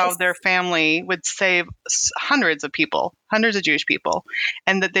knew how their family would save hundreds of Jewish people,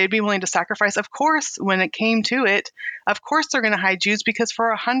 and that they'd be willing to sacrifice. Of course, when it came to it, of course they're going to hide Jews, because for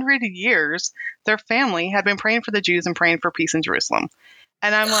 100 years, their family had been praying for the Jews and praying for peace in Jerusalem.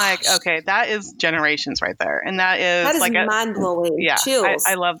 And I'm like, okay, that is generations right there. And that is like mind-blowing. Yeah, chills.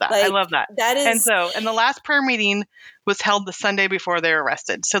 I love that. I love that. That is. And the last prayer meeting was held the Sunday before they were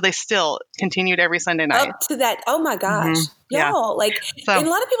arrested. So they still continued every Sunday night. Up to that. Oh my gosh. Y'all, and a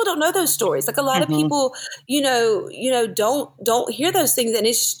lot of people don't know those stories. Like a lot of people, don't hear those things. And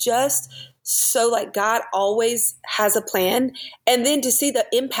it's just so like God always has a plan. And then to see the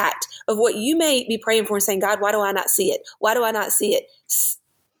impact of what you may be praying for and saying, God, why do I not see it? Why do I not see it?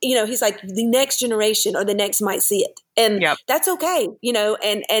 He's like, the next generation or the next might see it. And that's okay,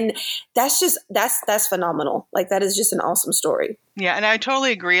 and that's phenomenal. Like that is just an awesome story. Yeah. And I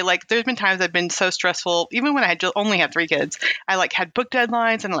totally agree. Like there's been times I've been so stressful, even when I only had 3 kids, I had book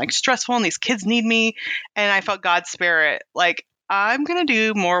deadlines and stressful, and these kids need me. And I felt God's spirit, I'm going to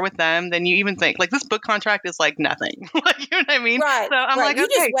do more with them than you even think. This book contract is nothing. You know what I mean? Right. So I'm you okay. You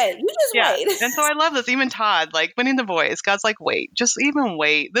just wait. And so I love this. Even Todd, winning the voice. God's wait, just even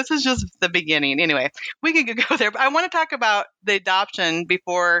wait. This is just the beginning. Anyway, we could go there. But I want to talk about the adoption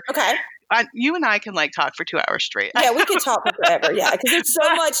before. Okay. You and I can talk for 2 hours straight. Yeah, we could talk for forever. Yeah, because there's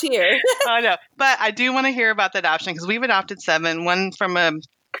so much here. I know. But I do want to hear about the adoption, because we've adopted 7, one from a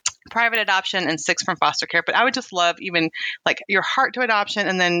private adoption and 6 from foster care. But I would just love even your heart to adoption,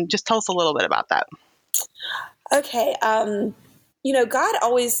 and then just tell us a little bit about that. Okay. God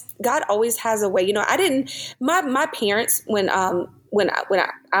always has a way. I didn't, my parents, when I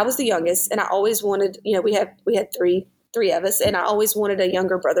was the youngest, and I always wanted, we had 3 of us, and I always wanted a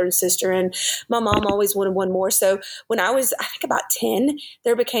younger brother and sister, and my mom always wanted one more. So when I was, I think about 10,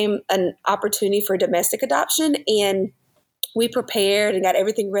 there became an opportunity for domestic adoption, and we prepared and got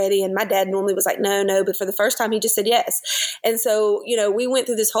everything ready. And my dad normally was like, no. But for the first time, he just said yes. And so, we went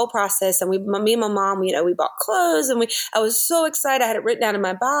through this whole process, and me and my mom, we bought clothes, and I was so excited. I had it written down in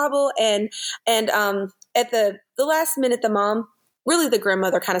my Bible. And at the last minute, really the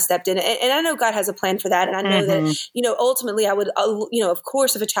grandmother kind of stepped in. And I know God has a plan for that. And I know that, ultimately I would, of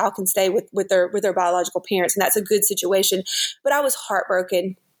course, if a child can stay with their biological parents, and that's a good situation. But I was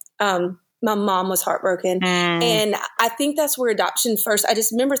heartbroken. My mom was heartbroken. And I think that's where adoption first, I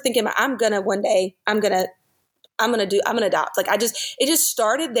just remember thinking, I'm going to adopt. It just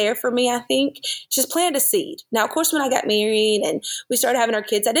started there for me. I think just planted a seed. Now, of course, when I got married and we started having our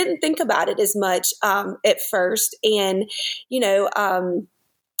kids, I didn't think about it as much, at first. And, we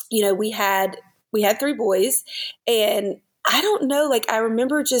had 3 boys, and I don't know, I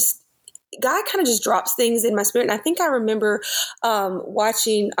remember just, God kind of just drops things in my spirit. And I think I remember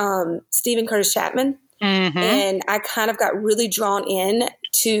watching Stephen Curtis Chapman, and I kind of got really drawn in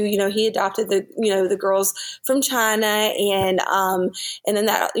to, he adopted the girls from China, and then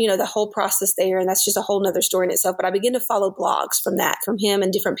that, the whole process there. And that's just a whole nother story in itself. But I began to follow blogs from him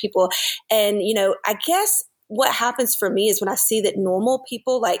and different people. And, I guess what happens for me is when I see that normal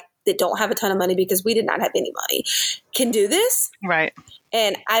people like that don't have a ton of money because we did not have any money can do this. Right.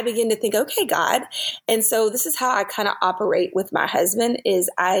 And I begin to think, okay, God. And so this is how I kind of operate with my husband is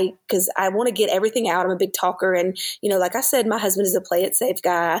because I want to get everything out. I'm a big talker. And, like I said, my husband is a play it safe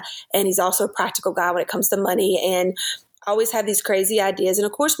guy. And he's also a practical guy when it comes to money. And I always have these crazy ideas. And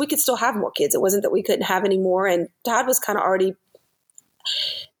of course, we could still have more kids. It wasn't that we couldn't have any more. And Todd was kind of already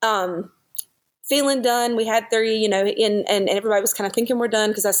feeling done. We had 3, and everybody was kind of thinking we're done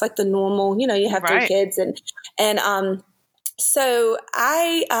because that's like the normal, you have 3 kids. And so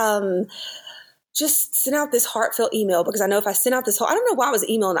I just sent out this heartfelt email because I know if I sent out this I don't know why I was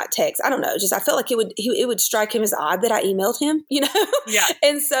email, not text. I don't know. Just I felt like it would strike him as odd that I emailed him, Yeah.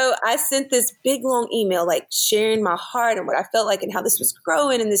 And so I sent this big long email, like sharing my heart and what I felt like and how this was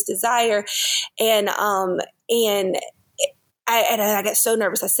growing and this desire. And I got so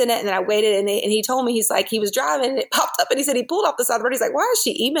nervous. I sent it and then I waited and he told me, he's like, he was driving and it popped up and he said he pulled off the side of the road. He's like, why is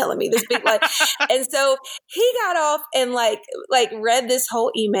she emailing me this big like? And so he got off and like read this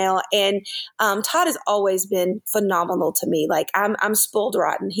whole email. And Todd has always been phenomenal to me. Like I'm spoiled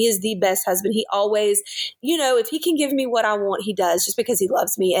rotten. He is the best husband. He always, if he can give me what I want, he does just because he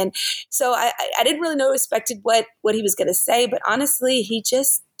loves me. And so I didn't really know expected what he was going to say, but honestly, he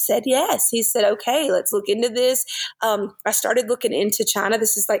just said yes. He said, okay, let's look into this. I started looking into China.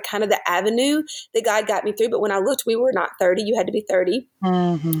 This is like kind of the avenue that God got me through. But when I looked, we were not 30. You had to be 30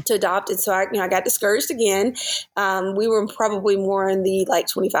 to adopt. And so I got discouraged again. We were probably more in the like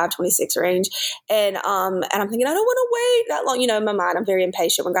 25, 26 range. And I'm thinking, I don't want to wait that long. In my mind, I'm very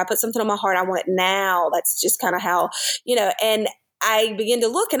impatient. When God puts something on my heart, I want it now. That's just kind of how, and I began to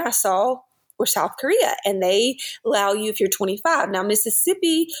look and I saw or South Korea, and they allow you if you're 25. Now,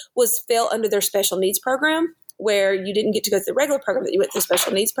 Mississippi fell under their special needs program where you didn't get to go through the regular program, that you went through the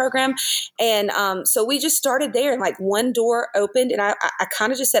special needs program. And so we just started there and like one door opened and I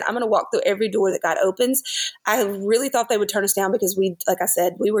kind of just said, I'm going to walk through every door that God opens. I really thought they would turn us down because we, like I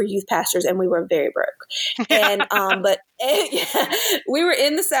said, we were youth pastors and we were very broke. And, we were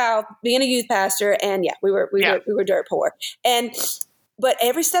in the South being a youth pastor and we were dirt poor. But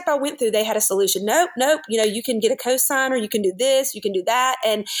every step I went through, they had a solution. Nope. You can get a cosigner, you can do this, you can do that.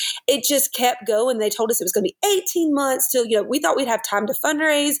 And it just kept going. They told us it was going to be 18 months till, we thought we'd have time to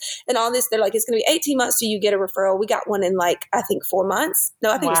fundraise and all this. They're like, it's going to be 18 months till you get a referral. We got one in like, I think 4 months. No,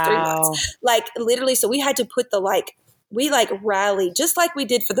 I think it was 3 months. Like literally. So we had to put we rallied just like we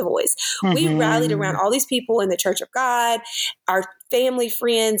did for The Voice. Mm-hmm. We rallied around all these people in the Church of God, our family,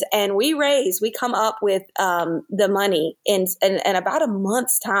 friends, and we come up with the money in about a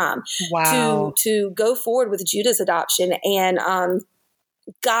month's time to go forward with Judah's adoption. And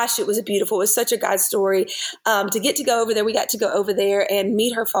gosh, it was such a God story to get to go over there. We got to go over there and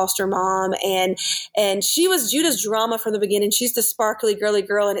meet her foster mom. And she was Judah's drama from the beginning. She's the sparkly, girly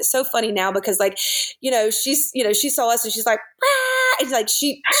girl. And it's so funny now because she saw us and she's like, ah! And like,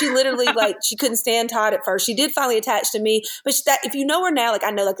 she literally she couldn't stand Todd at first. She did finally attach to me, but if you know her now,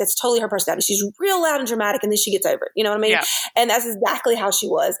 I know that's totally her personality. She's real loud and dramatic and then she gets over it. You know what I mean? Yeah. And that's exactly how she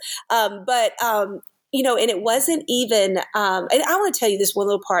was. And it wasn't even, and I want to tell you this one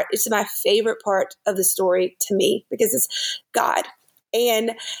little part. It's my favorite part of the story to me because it's God.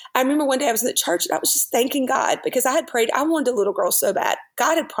 And I remember one day I was in the church and I was just thanking God because I had prayed. I wanted a little girl so bad.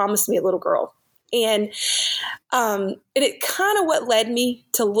 God had promised me a little girl. And it kind of what led me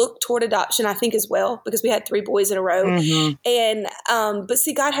to look toward adoption, I think, as well, because we had 3 boys in a row. Mm-hmm. And, but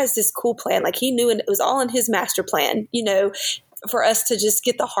see, God has this cool plan. Like he knew, and it was all in his master plan, for us to just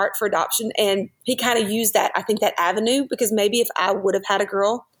get the heart for adoption. And he kind of used that, I think, that avenue, because maybe if I would have had a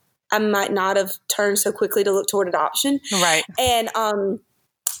girl, I might not have turned so quickly to look toward adoption. Right. And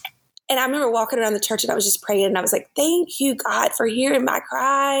I remember walking around the church and I was just praying and I was like, thank you, God, for hearing my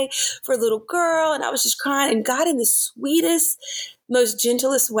cry for a little girl. And I was just crying, and God in the sweetest, most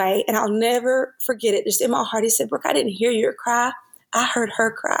gentlest way. And I'll never forget it. Just in my heart, he said, Brooke, I didn't hear your cry. I heard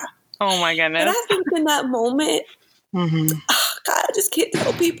her cry. Oh my goodness. And I think in that moment, mm-hmm. Oh God, I just can't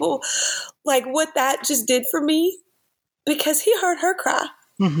tell people what that just did for me, because he heard her cry.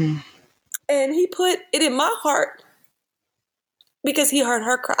 Mm-hmm. And he put it in my heart because he heard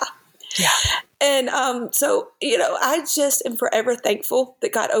her cry. Yeah. And so, I just am forever thankful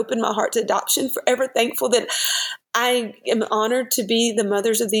that God opened my heart to adoption, forever thankful that I am honored to be the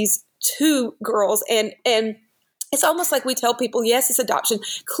mothers of these 2 girls. And it's almost like we tell people, yes, it's adoption.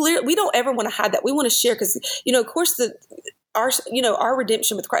 Clearly, we don't ever want to hide that. We want to share because, of course, our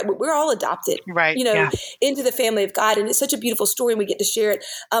redemption with Christ, we're all adopted, right? Into the family of God. And it's such a beautiful story and we get to share it.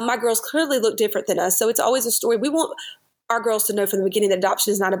 My girls clearly look different than us. So it's always a story. We want our girls to know from the beginning that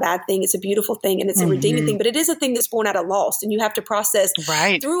adoption is not a bad thing. It's a beautiful thing and it's a redeeming thing, but it is a thing that's born out of loss, and you have to process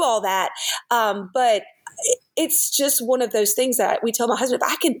through all that. But it's just one of those things that we tell my husband, if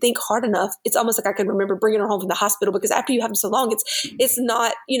I can think hard enough, it's almost like I can remember bringing her home from the hospital, because after you have them so long, it's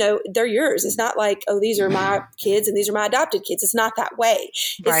not, they're yours. It's not like, oh, these are my kids and these are my adopted kids. It's not that way.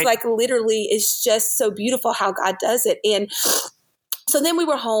 It's like literally, it's just so beautiful how God does it. And so then we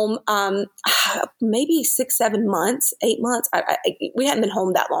were home maybe 6, 7 months, 8 months. We hadn't been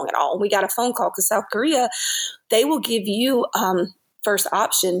home that long at all. We got a phone call because South Korea, they will give you first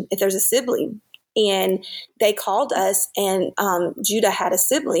option if there's a sibling. And they called us, and Judah had a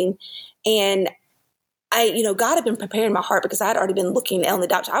sibling. And God had been preparing my heart because I had already been looking at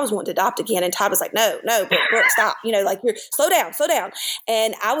adoption. I was wanting to adopt again. And Todd was like, no, Brooke, stop. You're slow down.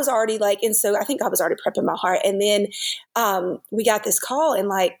 And I was already and so I think I was already prepping my heart. And then we got this call,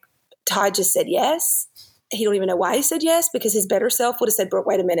 and Todd just said yes. He don't even know why he said yes, because his better self would have said, Brooke,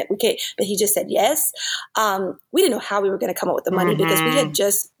 wait a minute, we can't. But he just said yes. We didn't know how we were going to come up with the money because we had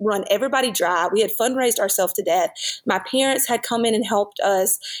just run everybody dry. We had fundraised ourselves to death. My parents had come in and helped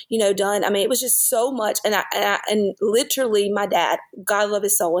us, done. I mean, it was just so much. And literally my dad, God love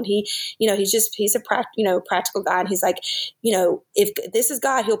his soul. And he, he's a practical guy. And he's like, if this is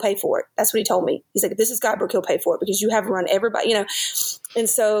God, he'll pay for it. That's what he told me. He's like, if this is God, Brooke, he'll pay for it because you have run everybody, And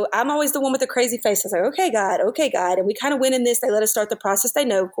so I'm always the one with the crazy face. I was like, okay, God. And we kind of went in this. They let us start the process. They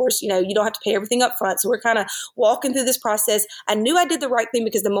know, of course, you don't have to pay everything up front. So we're kind of walking through this process. I knew I did the right thing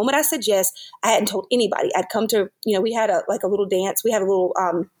because the moment I said yes, I hadn't told anybody. I'd come to, we had a little dance. We had a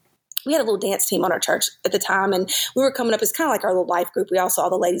little dance team on our church at the time, and we were coming up as kind of like our little life group. We all saw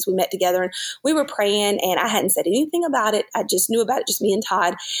the ladies, we met together, and we were praying, and I hadn't said anything about it. I just knew about it, just me and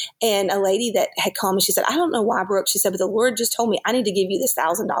Todd. And a lady that had come, and she said, I don't know why, Brooke. She said, but the Lord just told me I need to give you this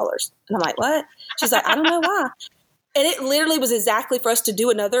 $1,000. And I'm like, what? She's like, I don't know why. And it literally was exactly for us to do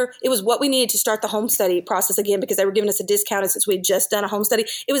it was what we needed to start the home study process again, because they were giving us a discount. And since we had just done a home study,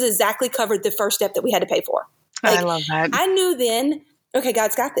 it was exactly covered the first step that we had to pay for. I love that. I knew then, okay,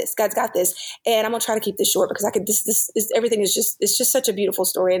 God's got this. And I'm going to try to keep this short because everything is it's just such a beautiful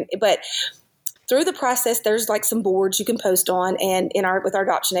story. But through the process, there's some boards you can post on, and with our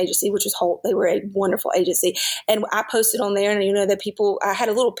adoption agency, which was Holt, they were a wonderful agency. And I posted on there, and that people, I had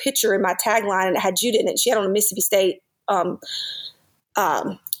a little picture in my tagline, and it had Judah in it. She had on a Mississippi State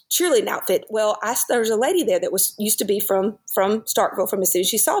cheerleading outfit. Well, there was a lady there that used to be from Starkville, from Mississippi.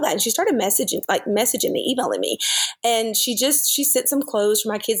 She saw that, and she started messaging me, emailing me. And she sent some clothes for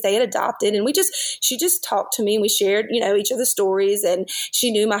my kids they had adopted. And she just talked to me, and we shared, each other's stories. And she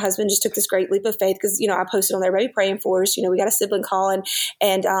knew my husband just took this great leap of faith because, I posted on there, everybody praying for us. We got a sibling call,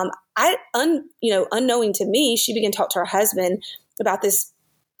 and unknowing to me, she began to talk to her husband about this,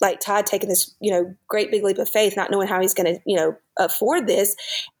 Todd taking this, great big leap of faith, not knowing how he's going to, afford this.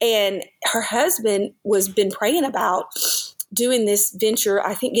 And her husband been praying about doing this venture,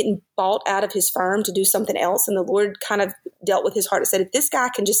 I think getting bought out of his firm to do something else. And the Lord kind of dealt with his heart and said, if this guy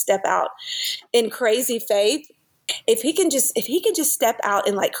can just step out in crazy faith, if he can just step out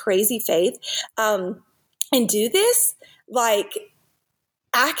in crazy faith, and do this, I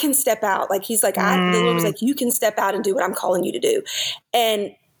can step out. He's like, the Lord was like, you can step out and do what I'm calling you to do.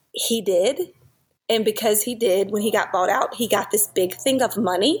 And he did. And because he did, when he got bought out, he got this big thing of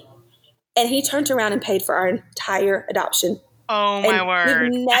money, and he turned around and paid for our entire adoption. Oh, my word.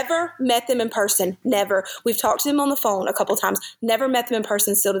 We've never met them in person. Never. We've talked to them on the phone a couple of times. Never met them in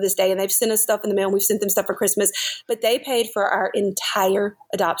person still to this day. And they've sent us stuff in the mail. And we've sent them stuff for Christmas. But they paid for our entire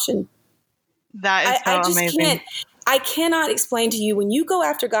adoption. That is so amazing. I cannot explain to you, when you go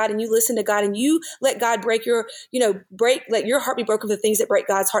after God and you listen to God and you let God let your heart be broken for the things that break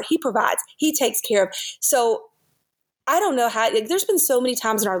God's heart. He provides. He takes care of. So I don't know how, there's been so many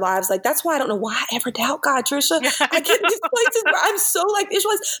times in our lives, that's why I don't know why I ever doubt God, Trisha. I get these places where I'm so like the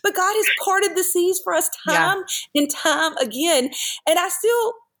Israelites, but God has parted the seas for us time and time again. And I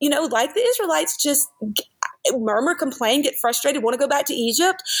still, like the Israelites, just murmur, complain, get frustrated, want to go back to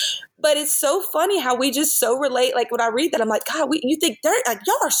Egypt. But it's so funny how we just so relate. When I read that, I'm like, God, you think they're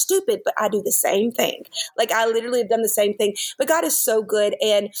y'all are stupid, but I do the same thing. I literally have done the same thing. But God is so good.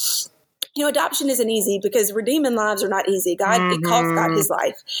 And adoption isn't easy because redeeming lives are not easy. It costs God his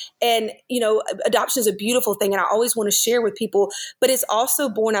life. And, adoption is a beautiful thing. And I always want to share with people, but it's also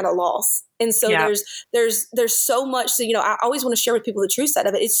born out of loss. And so there's so much. So, I always want to share with people the true side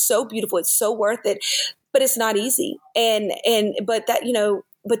of it. It's so beautiful. It's so worth it, but it's not easy.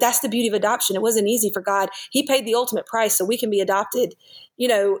 But that's the beauty of adoption. It wasn't easy for God. He paid the ultimate price so we can be adopted,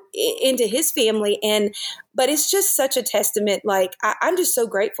 into his family. But it's just such a testament. I'm just so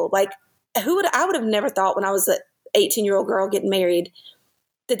grateful. I would have never thought when I was 18-year-old girl getting married,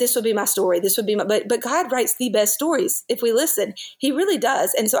 that this would be my story. This would be but God writes the best stories if we listen. He really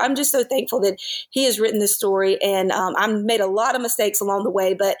does. And so I'm just so thankful that he has written this story. And I've made a lot of mistakes along the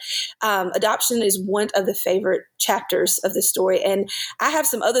way, but adoption is one of the favorite chapters of the story. And I have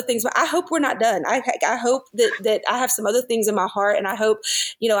some other things, but I hope we're not done. I hope that I have some other things in my heart. And I hope,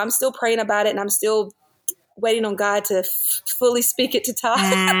 I'm still praying about it, and I'm still waiting on God to fully speak it to Todd.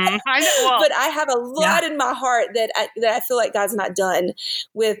 I know, well, but I have a lot in my heart that I feel like God's not done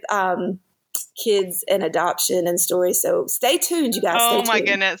with kids and adoption and stories. So stay tuned, you guys. Oh my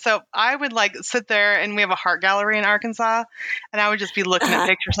goodness. So I would sit there, and we have a heart gallery in Arkansas, and I would just be looking at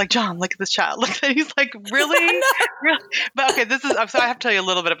pictures like, John, look at this child. Look at he's like, really? Really? But okay, so I have to tell you a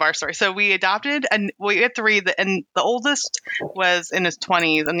little bit of our story. So we adopted, and we had three, and the oldest was in his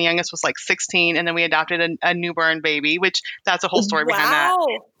 20s, and the youngest was 16, and then we adopted a newborn baby, which that's a whole story behind that.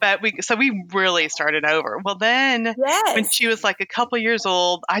 But we really started over. Well, then when she was a couple years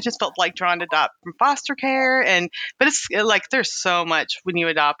old, I just felt drawn to adopt from foster care, but it's there's so much when you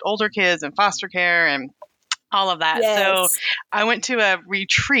adopt older kids and foster care and all of that. Yes. So I went to a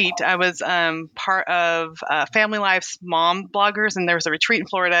retreat. I was part of Family Life's mom bloggers, and there was a retreat in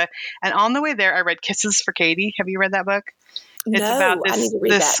Florida. And on the way there, I read Kisses for Katie. Have you read that book? No, it's about I need to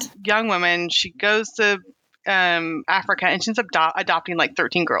read this young woman. She goes to Africa, and she ends up adopting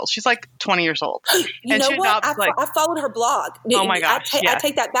 13 girls. She's 20 years old. You know what? I followed her blog. Oh my gosh! I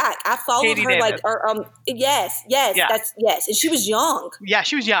take that back. I followed Katie her David. Yes, Yeah. that's yes, and she was young. Yeah,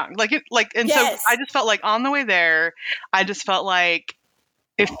 she was young. And Yes. so I just felt on the way there, I just felt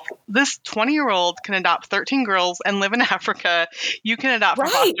if this 20-year-old can adopt 13 girls and live in Africa, you can adopt from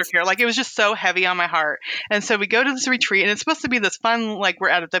foster care. It was just so heavy on my heart. And so we go to this retreat, and it's supposed to be this fun, we're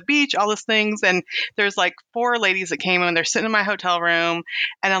out at the beach, all these things. And there's 4 ladies that came in, they're sitting in my hotel room.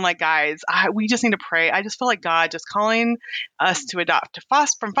 And I'm like, guys, we just need to pray. I just feel like God just calling us to adopt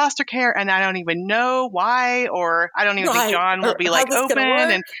from foster care. And I don't even know why, or I don't even think John will be open.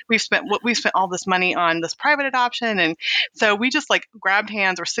 And we've spent all this money on this private adoption. And so we just grabbed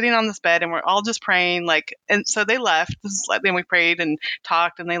hands. We're sitting on this bed, and we're all just praying. And so they left. Then we prayed and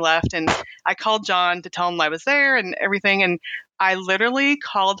talked, and they left. And I called John to tell him I was there and everything. And I literally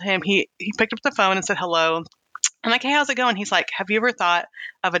called him. He picked up the phone and said hello. I'm like, hey, how's it going? He's like, have you ever thought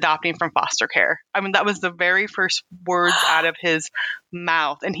of adopting from foster care? I mean, that was the very first words out of his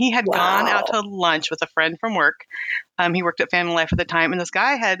mouth. And he had gone out to lunch with a friend from work. He worked at Family Life at the time. And this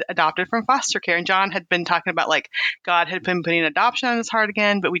guy had adopted from foster care. And John had been talking about God had been putting adoption on his heart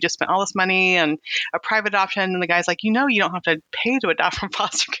again, but we just spent all this money on a private adoption. And the guy's like, you don't have to pay to adopt from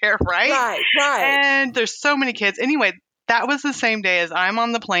foster care, right? Right. And there's so many kids. Anyway, that was the same day as I'm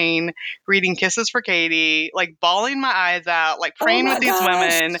on the plane reading Kisses for Katie, bawling my eyes out, praying with these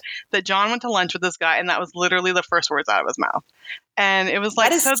women, that John went to lunch with this guy. And that was literally the first words out of his mouth. And it was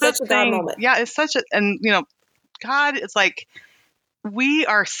that is such a God moment. Yeah, it's such God, it's we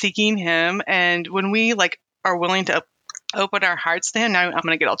are seeking him. And when we are willing to open our hearts to him, now I'm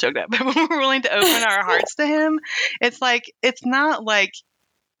going to get all choked up, but when we're willing to open our hearts to him, it's it's not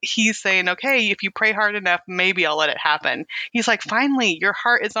he's saying, okay, if you pray hard enough, maybe I'll let it happen. He's like, finally, your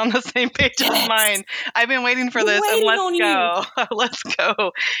heart is on the same page as mine. I've been waiting for this, and let's go. Let's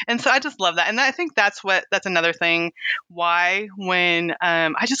go. And so I just love that. And I think that's another thing why when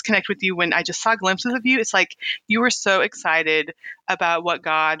I just connect with you, when I just saw glimpses of you, it's you were so excited about what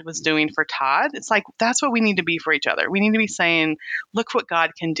God was doing for Todd. It's that's what we need to be for each other. We need to be saying, look what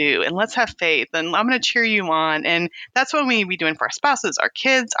God can do, and let's have faith, and I'm going to cheer you on. And that's what we need to be doing for our spouses, our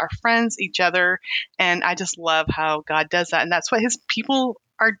kids, our friends, each other. And I just love how God does that. And that's what his people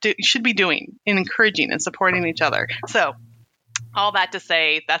should be doing, and encouraging and supporting each other. So all that to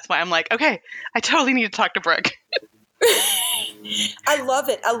say, that's why I'm okay, I totally need to talk to Brooke. I love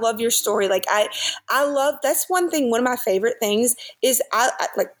it. I love your story. I love, that's one thing. One of my favorite things is I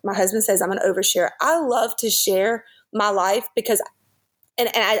my husband says I'm an overshare. I love to share my life because And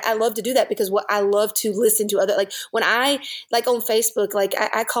I love to do that because what I love to listen to other, when I on Facebook,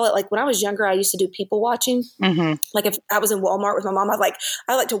 I call it when I was younger, I used to do people watching. Mm-hmm. If I was in Walmart with my mom,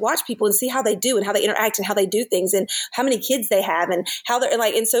 I like to watch people and see how they do and how they interact and how they do things and how many kids they have and how they're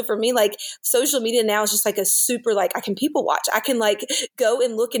and so for me, social media now is just a super, I can people watch. I can go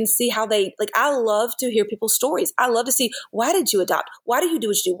and look and see how they, I love to hear people's stories. I love to see, why did you adopt? Why do you do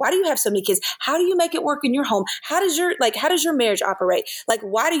what you do? Why do you have so many kids? How do you make it work in your home? How does your marriage operate?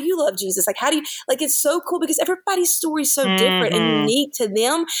 Why do you love Jesus? How do you, it's so cool because everybody's story is so different and unique to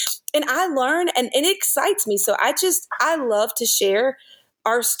them. And I learn and it excites me. So I love to share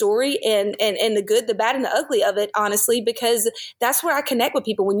our story and the good, the bad, and the ugly of it, honestly, because that's where I connect with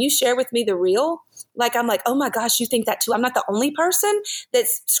people. When you share with me the real, like, I'm like, oh my gosh, you think that too. I'm not the only person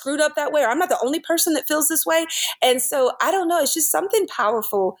that's screwed up that way, or I'm not the only person that feels this way. And so I don't know. It's just something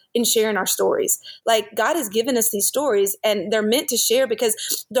powerful in sharing our stories. Like, God has given us these stories and they're meant to share,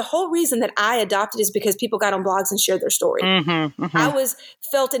 because the whole reason that I adopted is because people got on blogs and shared their story. I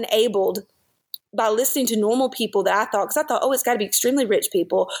felt enabled by listening to normal people that I thought, oh, it's got to be extremely rich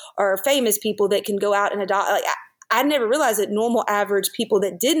people or famous people that can go out and adopt. Like, I never realized that normal, average people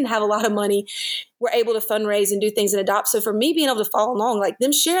that didn't have a lot of money were able to fundraise and do things and adopt. So for me, being able to follow along, like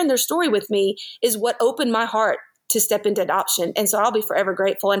them sharing their story with me, is what opened my heart to step into adoption. And so I'll be forever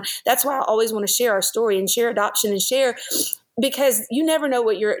grateful. And that's why I always want to share our story and share adoption and share, because you never know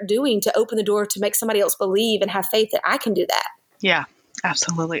what you're doing to open the door to make somebody else believe and have faith that I can do that. Yeah,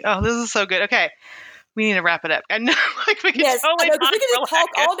 absolutely. Oh, this is so good. Okay. We need to wrap it up. I know, like, we can Yes, totally I know, 'cause we can just talk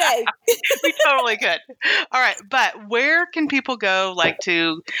all day. We totally could. All right. But where can people go, like,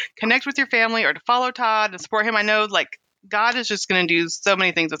 to connect with your family or to follow Todd and support him? I know, like, God is just going to do so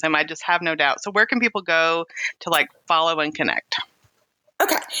many things with him. I just have no doubt. So where can people go to, like, follow and connect?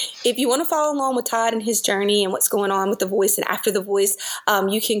 Okay. If you want to follow along with Todd and his journey and what's going on with The Voice and after The Voice,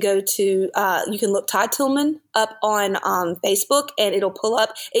 you can go to, you can look Todd Tillman up on Facebook, and it'll pull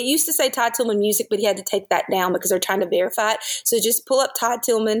up. It used to say Todd Tillman Music, but he had to take that down because they're trying to verify it. So just pull up Todd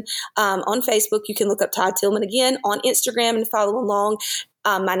Tillman on Facebook. You can look up Todd Tillman again on Instagram and follow along.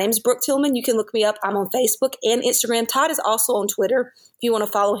 My name is Brooke Tillman. You can look me up. I'm on Facebook and Instagram. Todd is also on Twitter, if you want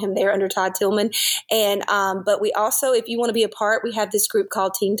to follow him there under Todd Tillman. And but we also, if you want to be a part, we have this group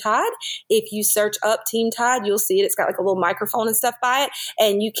called Team Todd. If you search up Team Todd, you'll see it. It's got like a little microphone and stuff by it,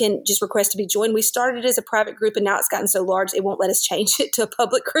 and you can just request to be joined. We started as a private group, and now it's gotten so large it won't let us change it to a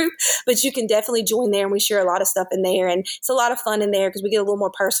public group. But you can definitely join there, and we share a lot of stuff in there, and it's a lot of fun in there because we get a little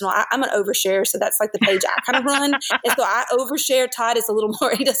more personal. I'm an overshare, so that's like the page I kind of run, and so I overshare. Todd is a little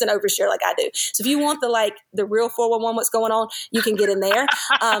more, he doesn't overshare like I do. So if you want the real 411 what's going on, you can get in there.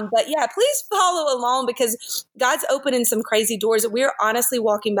 But yeah, please follow along, because God's opening some crazy doors. We're honestly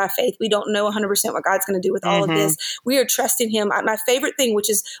walking by faith. We don't know 100% what God's going to do with all of this. We are trusting him. My favorite thing, which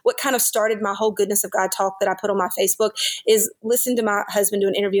is what kind of started my whole Goodness of God talk that I put on my Facebook, is listen to my husband do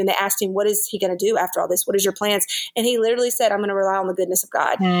an interview, and they asked him, what is he going to do after all this? What is your plans? And he literally said, I'm going to rely on the goodness of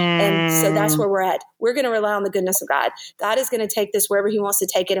God. And so that's where we're at. We're going to rely on the goodness of God. God is going to take this wherever he wants to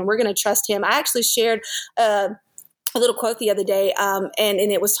take it, and we're going to trust him. I actually shared a little quote the other day, and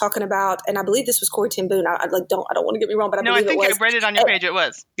it was talking about, and I believe this was Corrie ten Boom. I don't want to get me wrong, but I believe it was. I read it on your page. It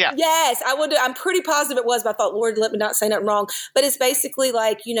was, yeah. Yes, I'm pretty positive it was, but I thought, Lord, let me not say nothing wrong. But it's basically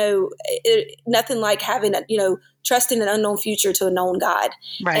like, nothing like having trusting an unknown future to a known God.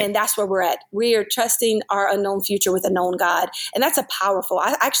 Right. And that's where we're at. We are trusting our unknown future with a known God. And that's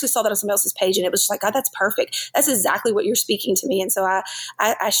I actually saw that on somebody else's page, and it was just like, God, that's perfect. That's exactly what you're speaking to me. And so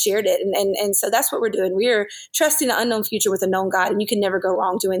I shared it. And so that's what we're doing. We are trusting an unknown future with a known God, and you can never go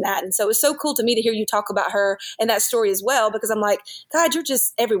wrong doing that. And so it's so cool to me to hear you talk about her and that story as well, because I'm like, God, you're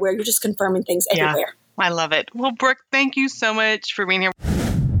just everywhere. You're just confirming things everywhere. Yeah, I love it. Well, Brooke, thank you so much for being here.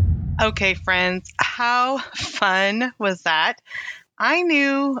 Okay, friends, how fun was that? I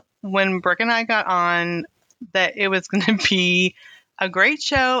knew when Brooke and I got on that it was going to be a great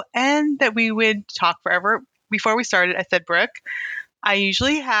show and that we would talk forever. Before we started, I said, Brooke, I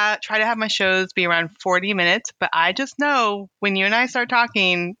usually try to have my shows be around 40 minutes, but I just know when you and I start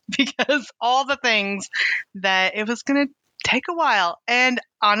talking, because all the things, that it was going to take a while. And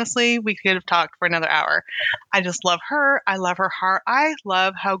honestly, we could have talked for another hour. I just love her. I love her heart. I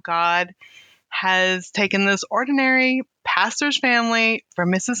love how God has taken this ordinary pastor's family from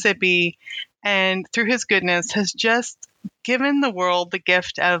Mississippi, and through his goodness has just given the world the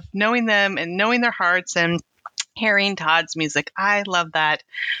gift of knowing them and knowing their hearts and hearing Todd's music. I love that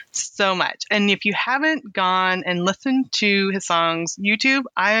so much. And if you haven't gone and listened to his songs, YouTube,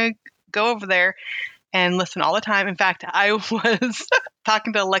 I go over there and listen all the time. In fact, I was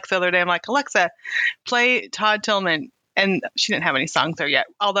talking to Alexa the other day. I'm like, Alexa, play Todd Tillman. And she didn't have any songs there yet.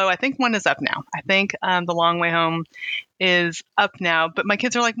 Although I think one is up now. I think The Long Way Home is up now. But my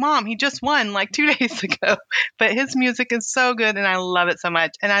kids are like, Mom, he just won like 2 days ago. But his music is so good, and I love it so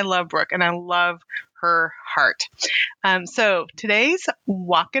much. And I love Brooke, and I love her heart. So today's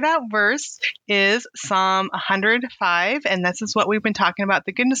Walk It Out verse is Psalm 105. And this is what we've been talking about,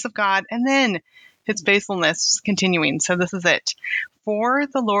 the goodness of God. And then his faithfulness continuing. So this is it. For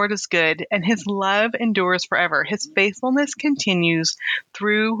the Lord is good, and his love endures forever. His faithfulness continues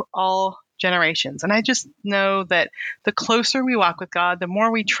through all generations. And I just know that the closer we walk with God, the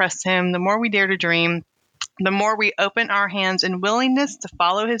more we trust him, the more we dare to dream, The more we open our hands in willingness to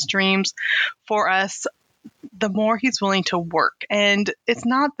follow his dreams for us, the more he's willing to work. And it's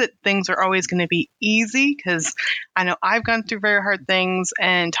not that things are always going to be easy, because I know I've gone through very hard things,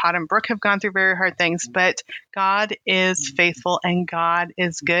 and Todd and Brooke have gone through very hard things, but God is faithful and God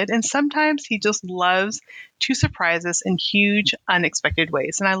is good. And sometimes he just loves to surprise us in huge, unexpected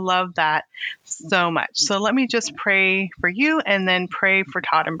ways. And I love that so much. So let me just pray for you and then pray for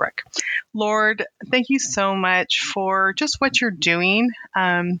Todd and Brooke. Lord, thank you so much for just what you're doing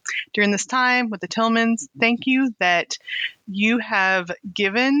during this time with the Tillmans. Thank you that you have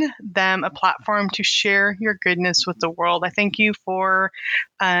given them a platform to share your goodness with the world. I thank you for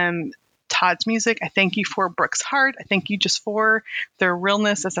Todd's music. I thank you for Brooke's heart. I thank you just for their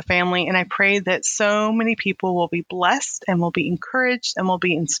realness as a family. And I pray that so many people will be blessed and will be encouraged and will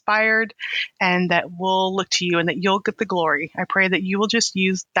be inspired, and that will look to you and that you'll get the glory. I pray that you will just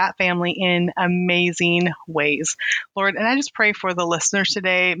use that family in amazing ways, Lord. And I just pray for the listeners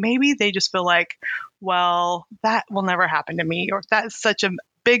today. Maybe they just feel like, well, that will never happen to me, or that's such a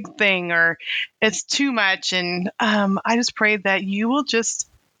big thing, or it's too much. And I just pray that you will just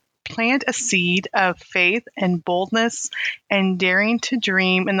plant a seed of faith and boldness and daring to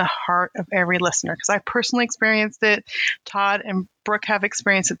dream in the heart of every listener. Because I personally experienced it. Todd and Brooke have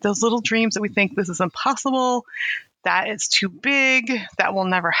experienced it. Those little dreams that we think this is impossible, that is too big, that will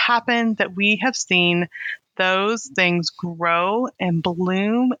never happen, that we have seen those things grow and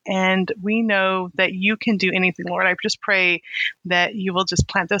bloom. And we know that you can do anything, Lord. I just pray that you will just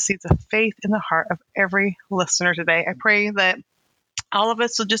plant those seeds of faith in the heart of every listener today. I pray that all of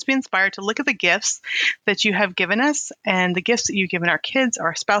us will just be inspired to look at the gifts that you have given us and the gifts that you've given our kids,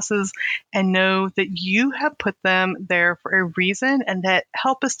 our spouses, and know that you have put them there for a reason, and that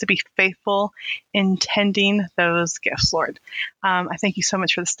help us to be faithful in tending those gifts, Lord. I thank you so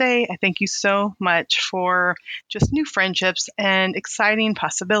much for this day. I thank you so much for just new friendships and exciting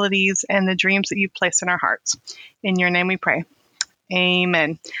possibilities and the dreams that you've placed in our hearts. In your name we pray.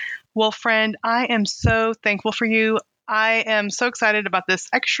 Amen. Well, friend, I am so thankful for you. I am so excited about this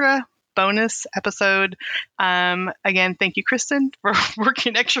extra bonus episode. Again, thank you, Kristen, for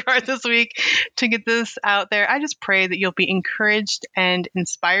working extra hard this week to get this out there. I just pray that you'll be encouraged and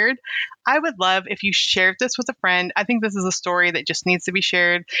inspired. I would love if you shared this with a friend. I think this is a story that just needs to be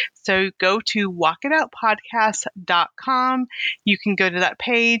shared. So go to walkitoutpodcast.com. You can go to that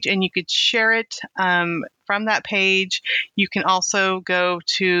page and you could share it from that page. You can also go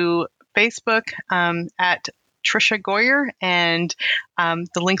to Facebook at Trisha Goyer, and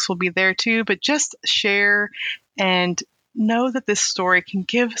the links will be there too. But just share and know that this story can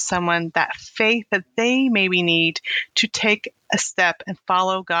give someone that faith that they maybe need to take a step and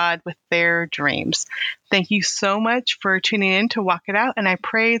follow God with their dreams. Thank you so much for tuning in to Walk It Out, and I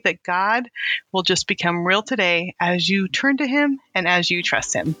pray that God will just become real today as you turn to Him and as you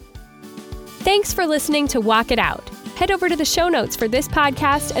trust Him. Thanks for listening to Walk It Out. Head over to the show notes for this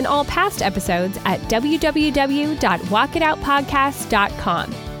podcast and all past episodes at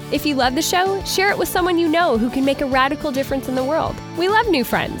www.walkitoutpodcast.com. If you love the show, share it with someone you know who can make a radical difference in the world. We love new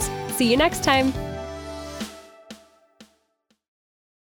friends. See you next time.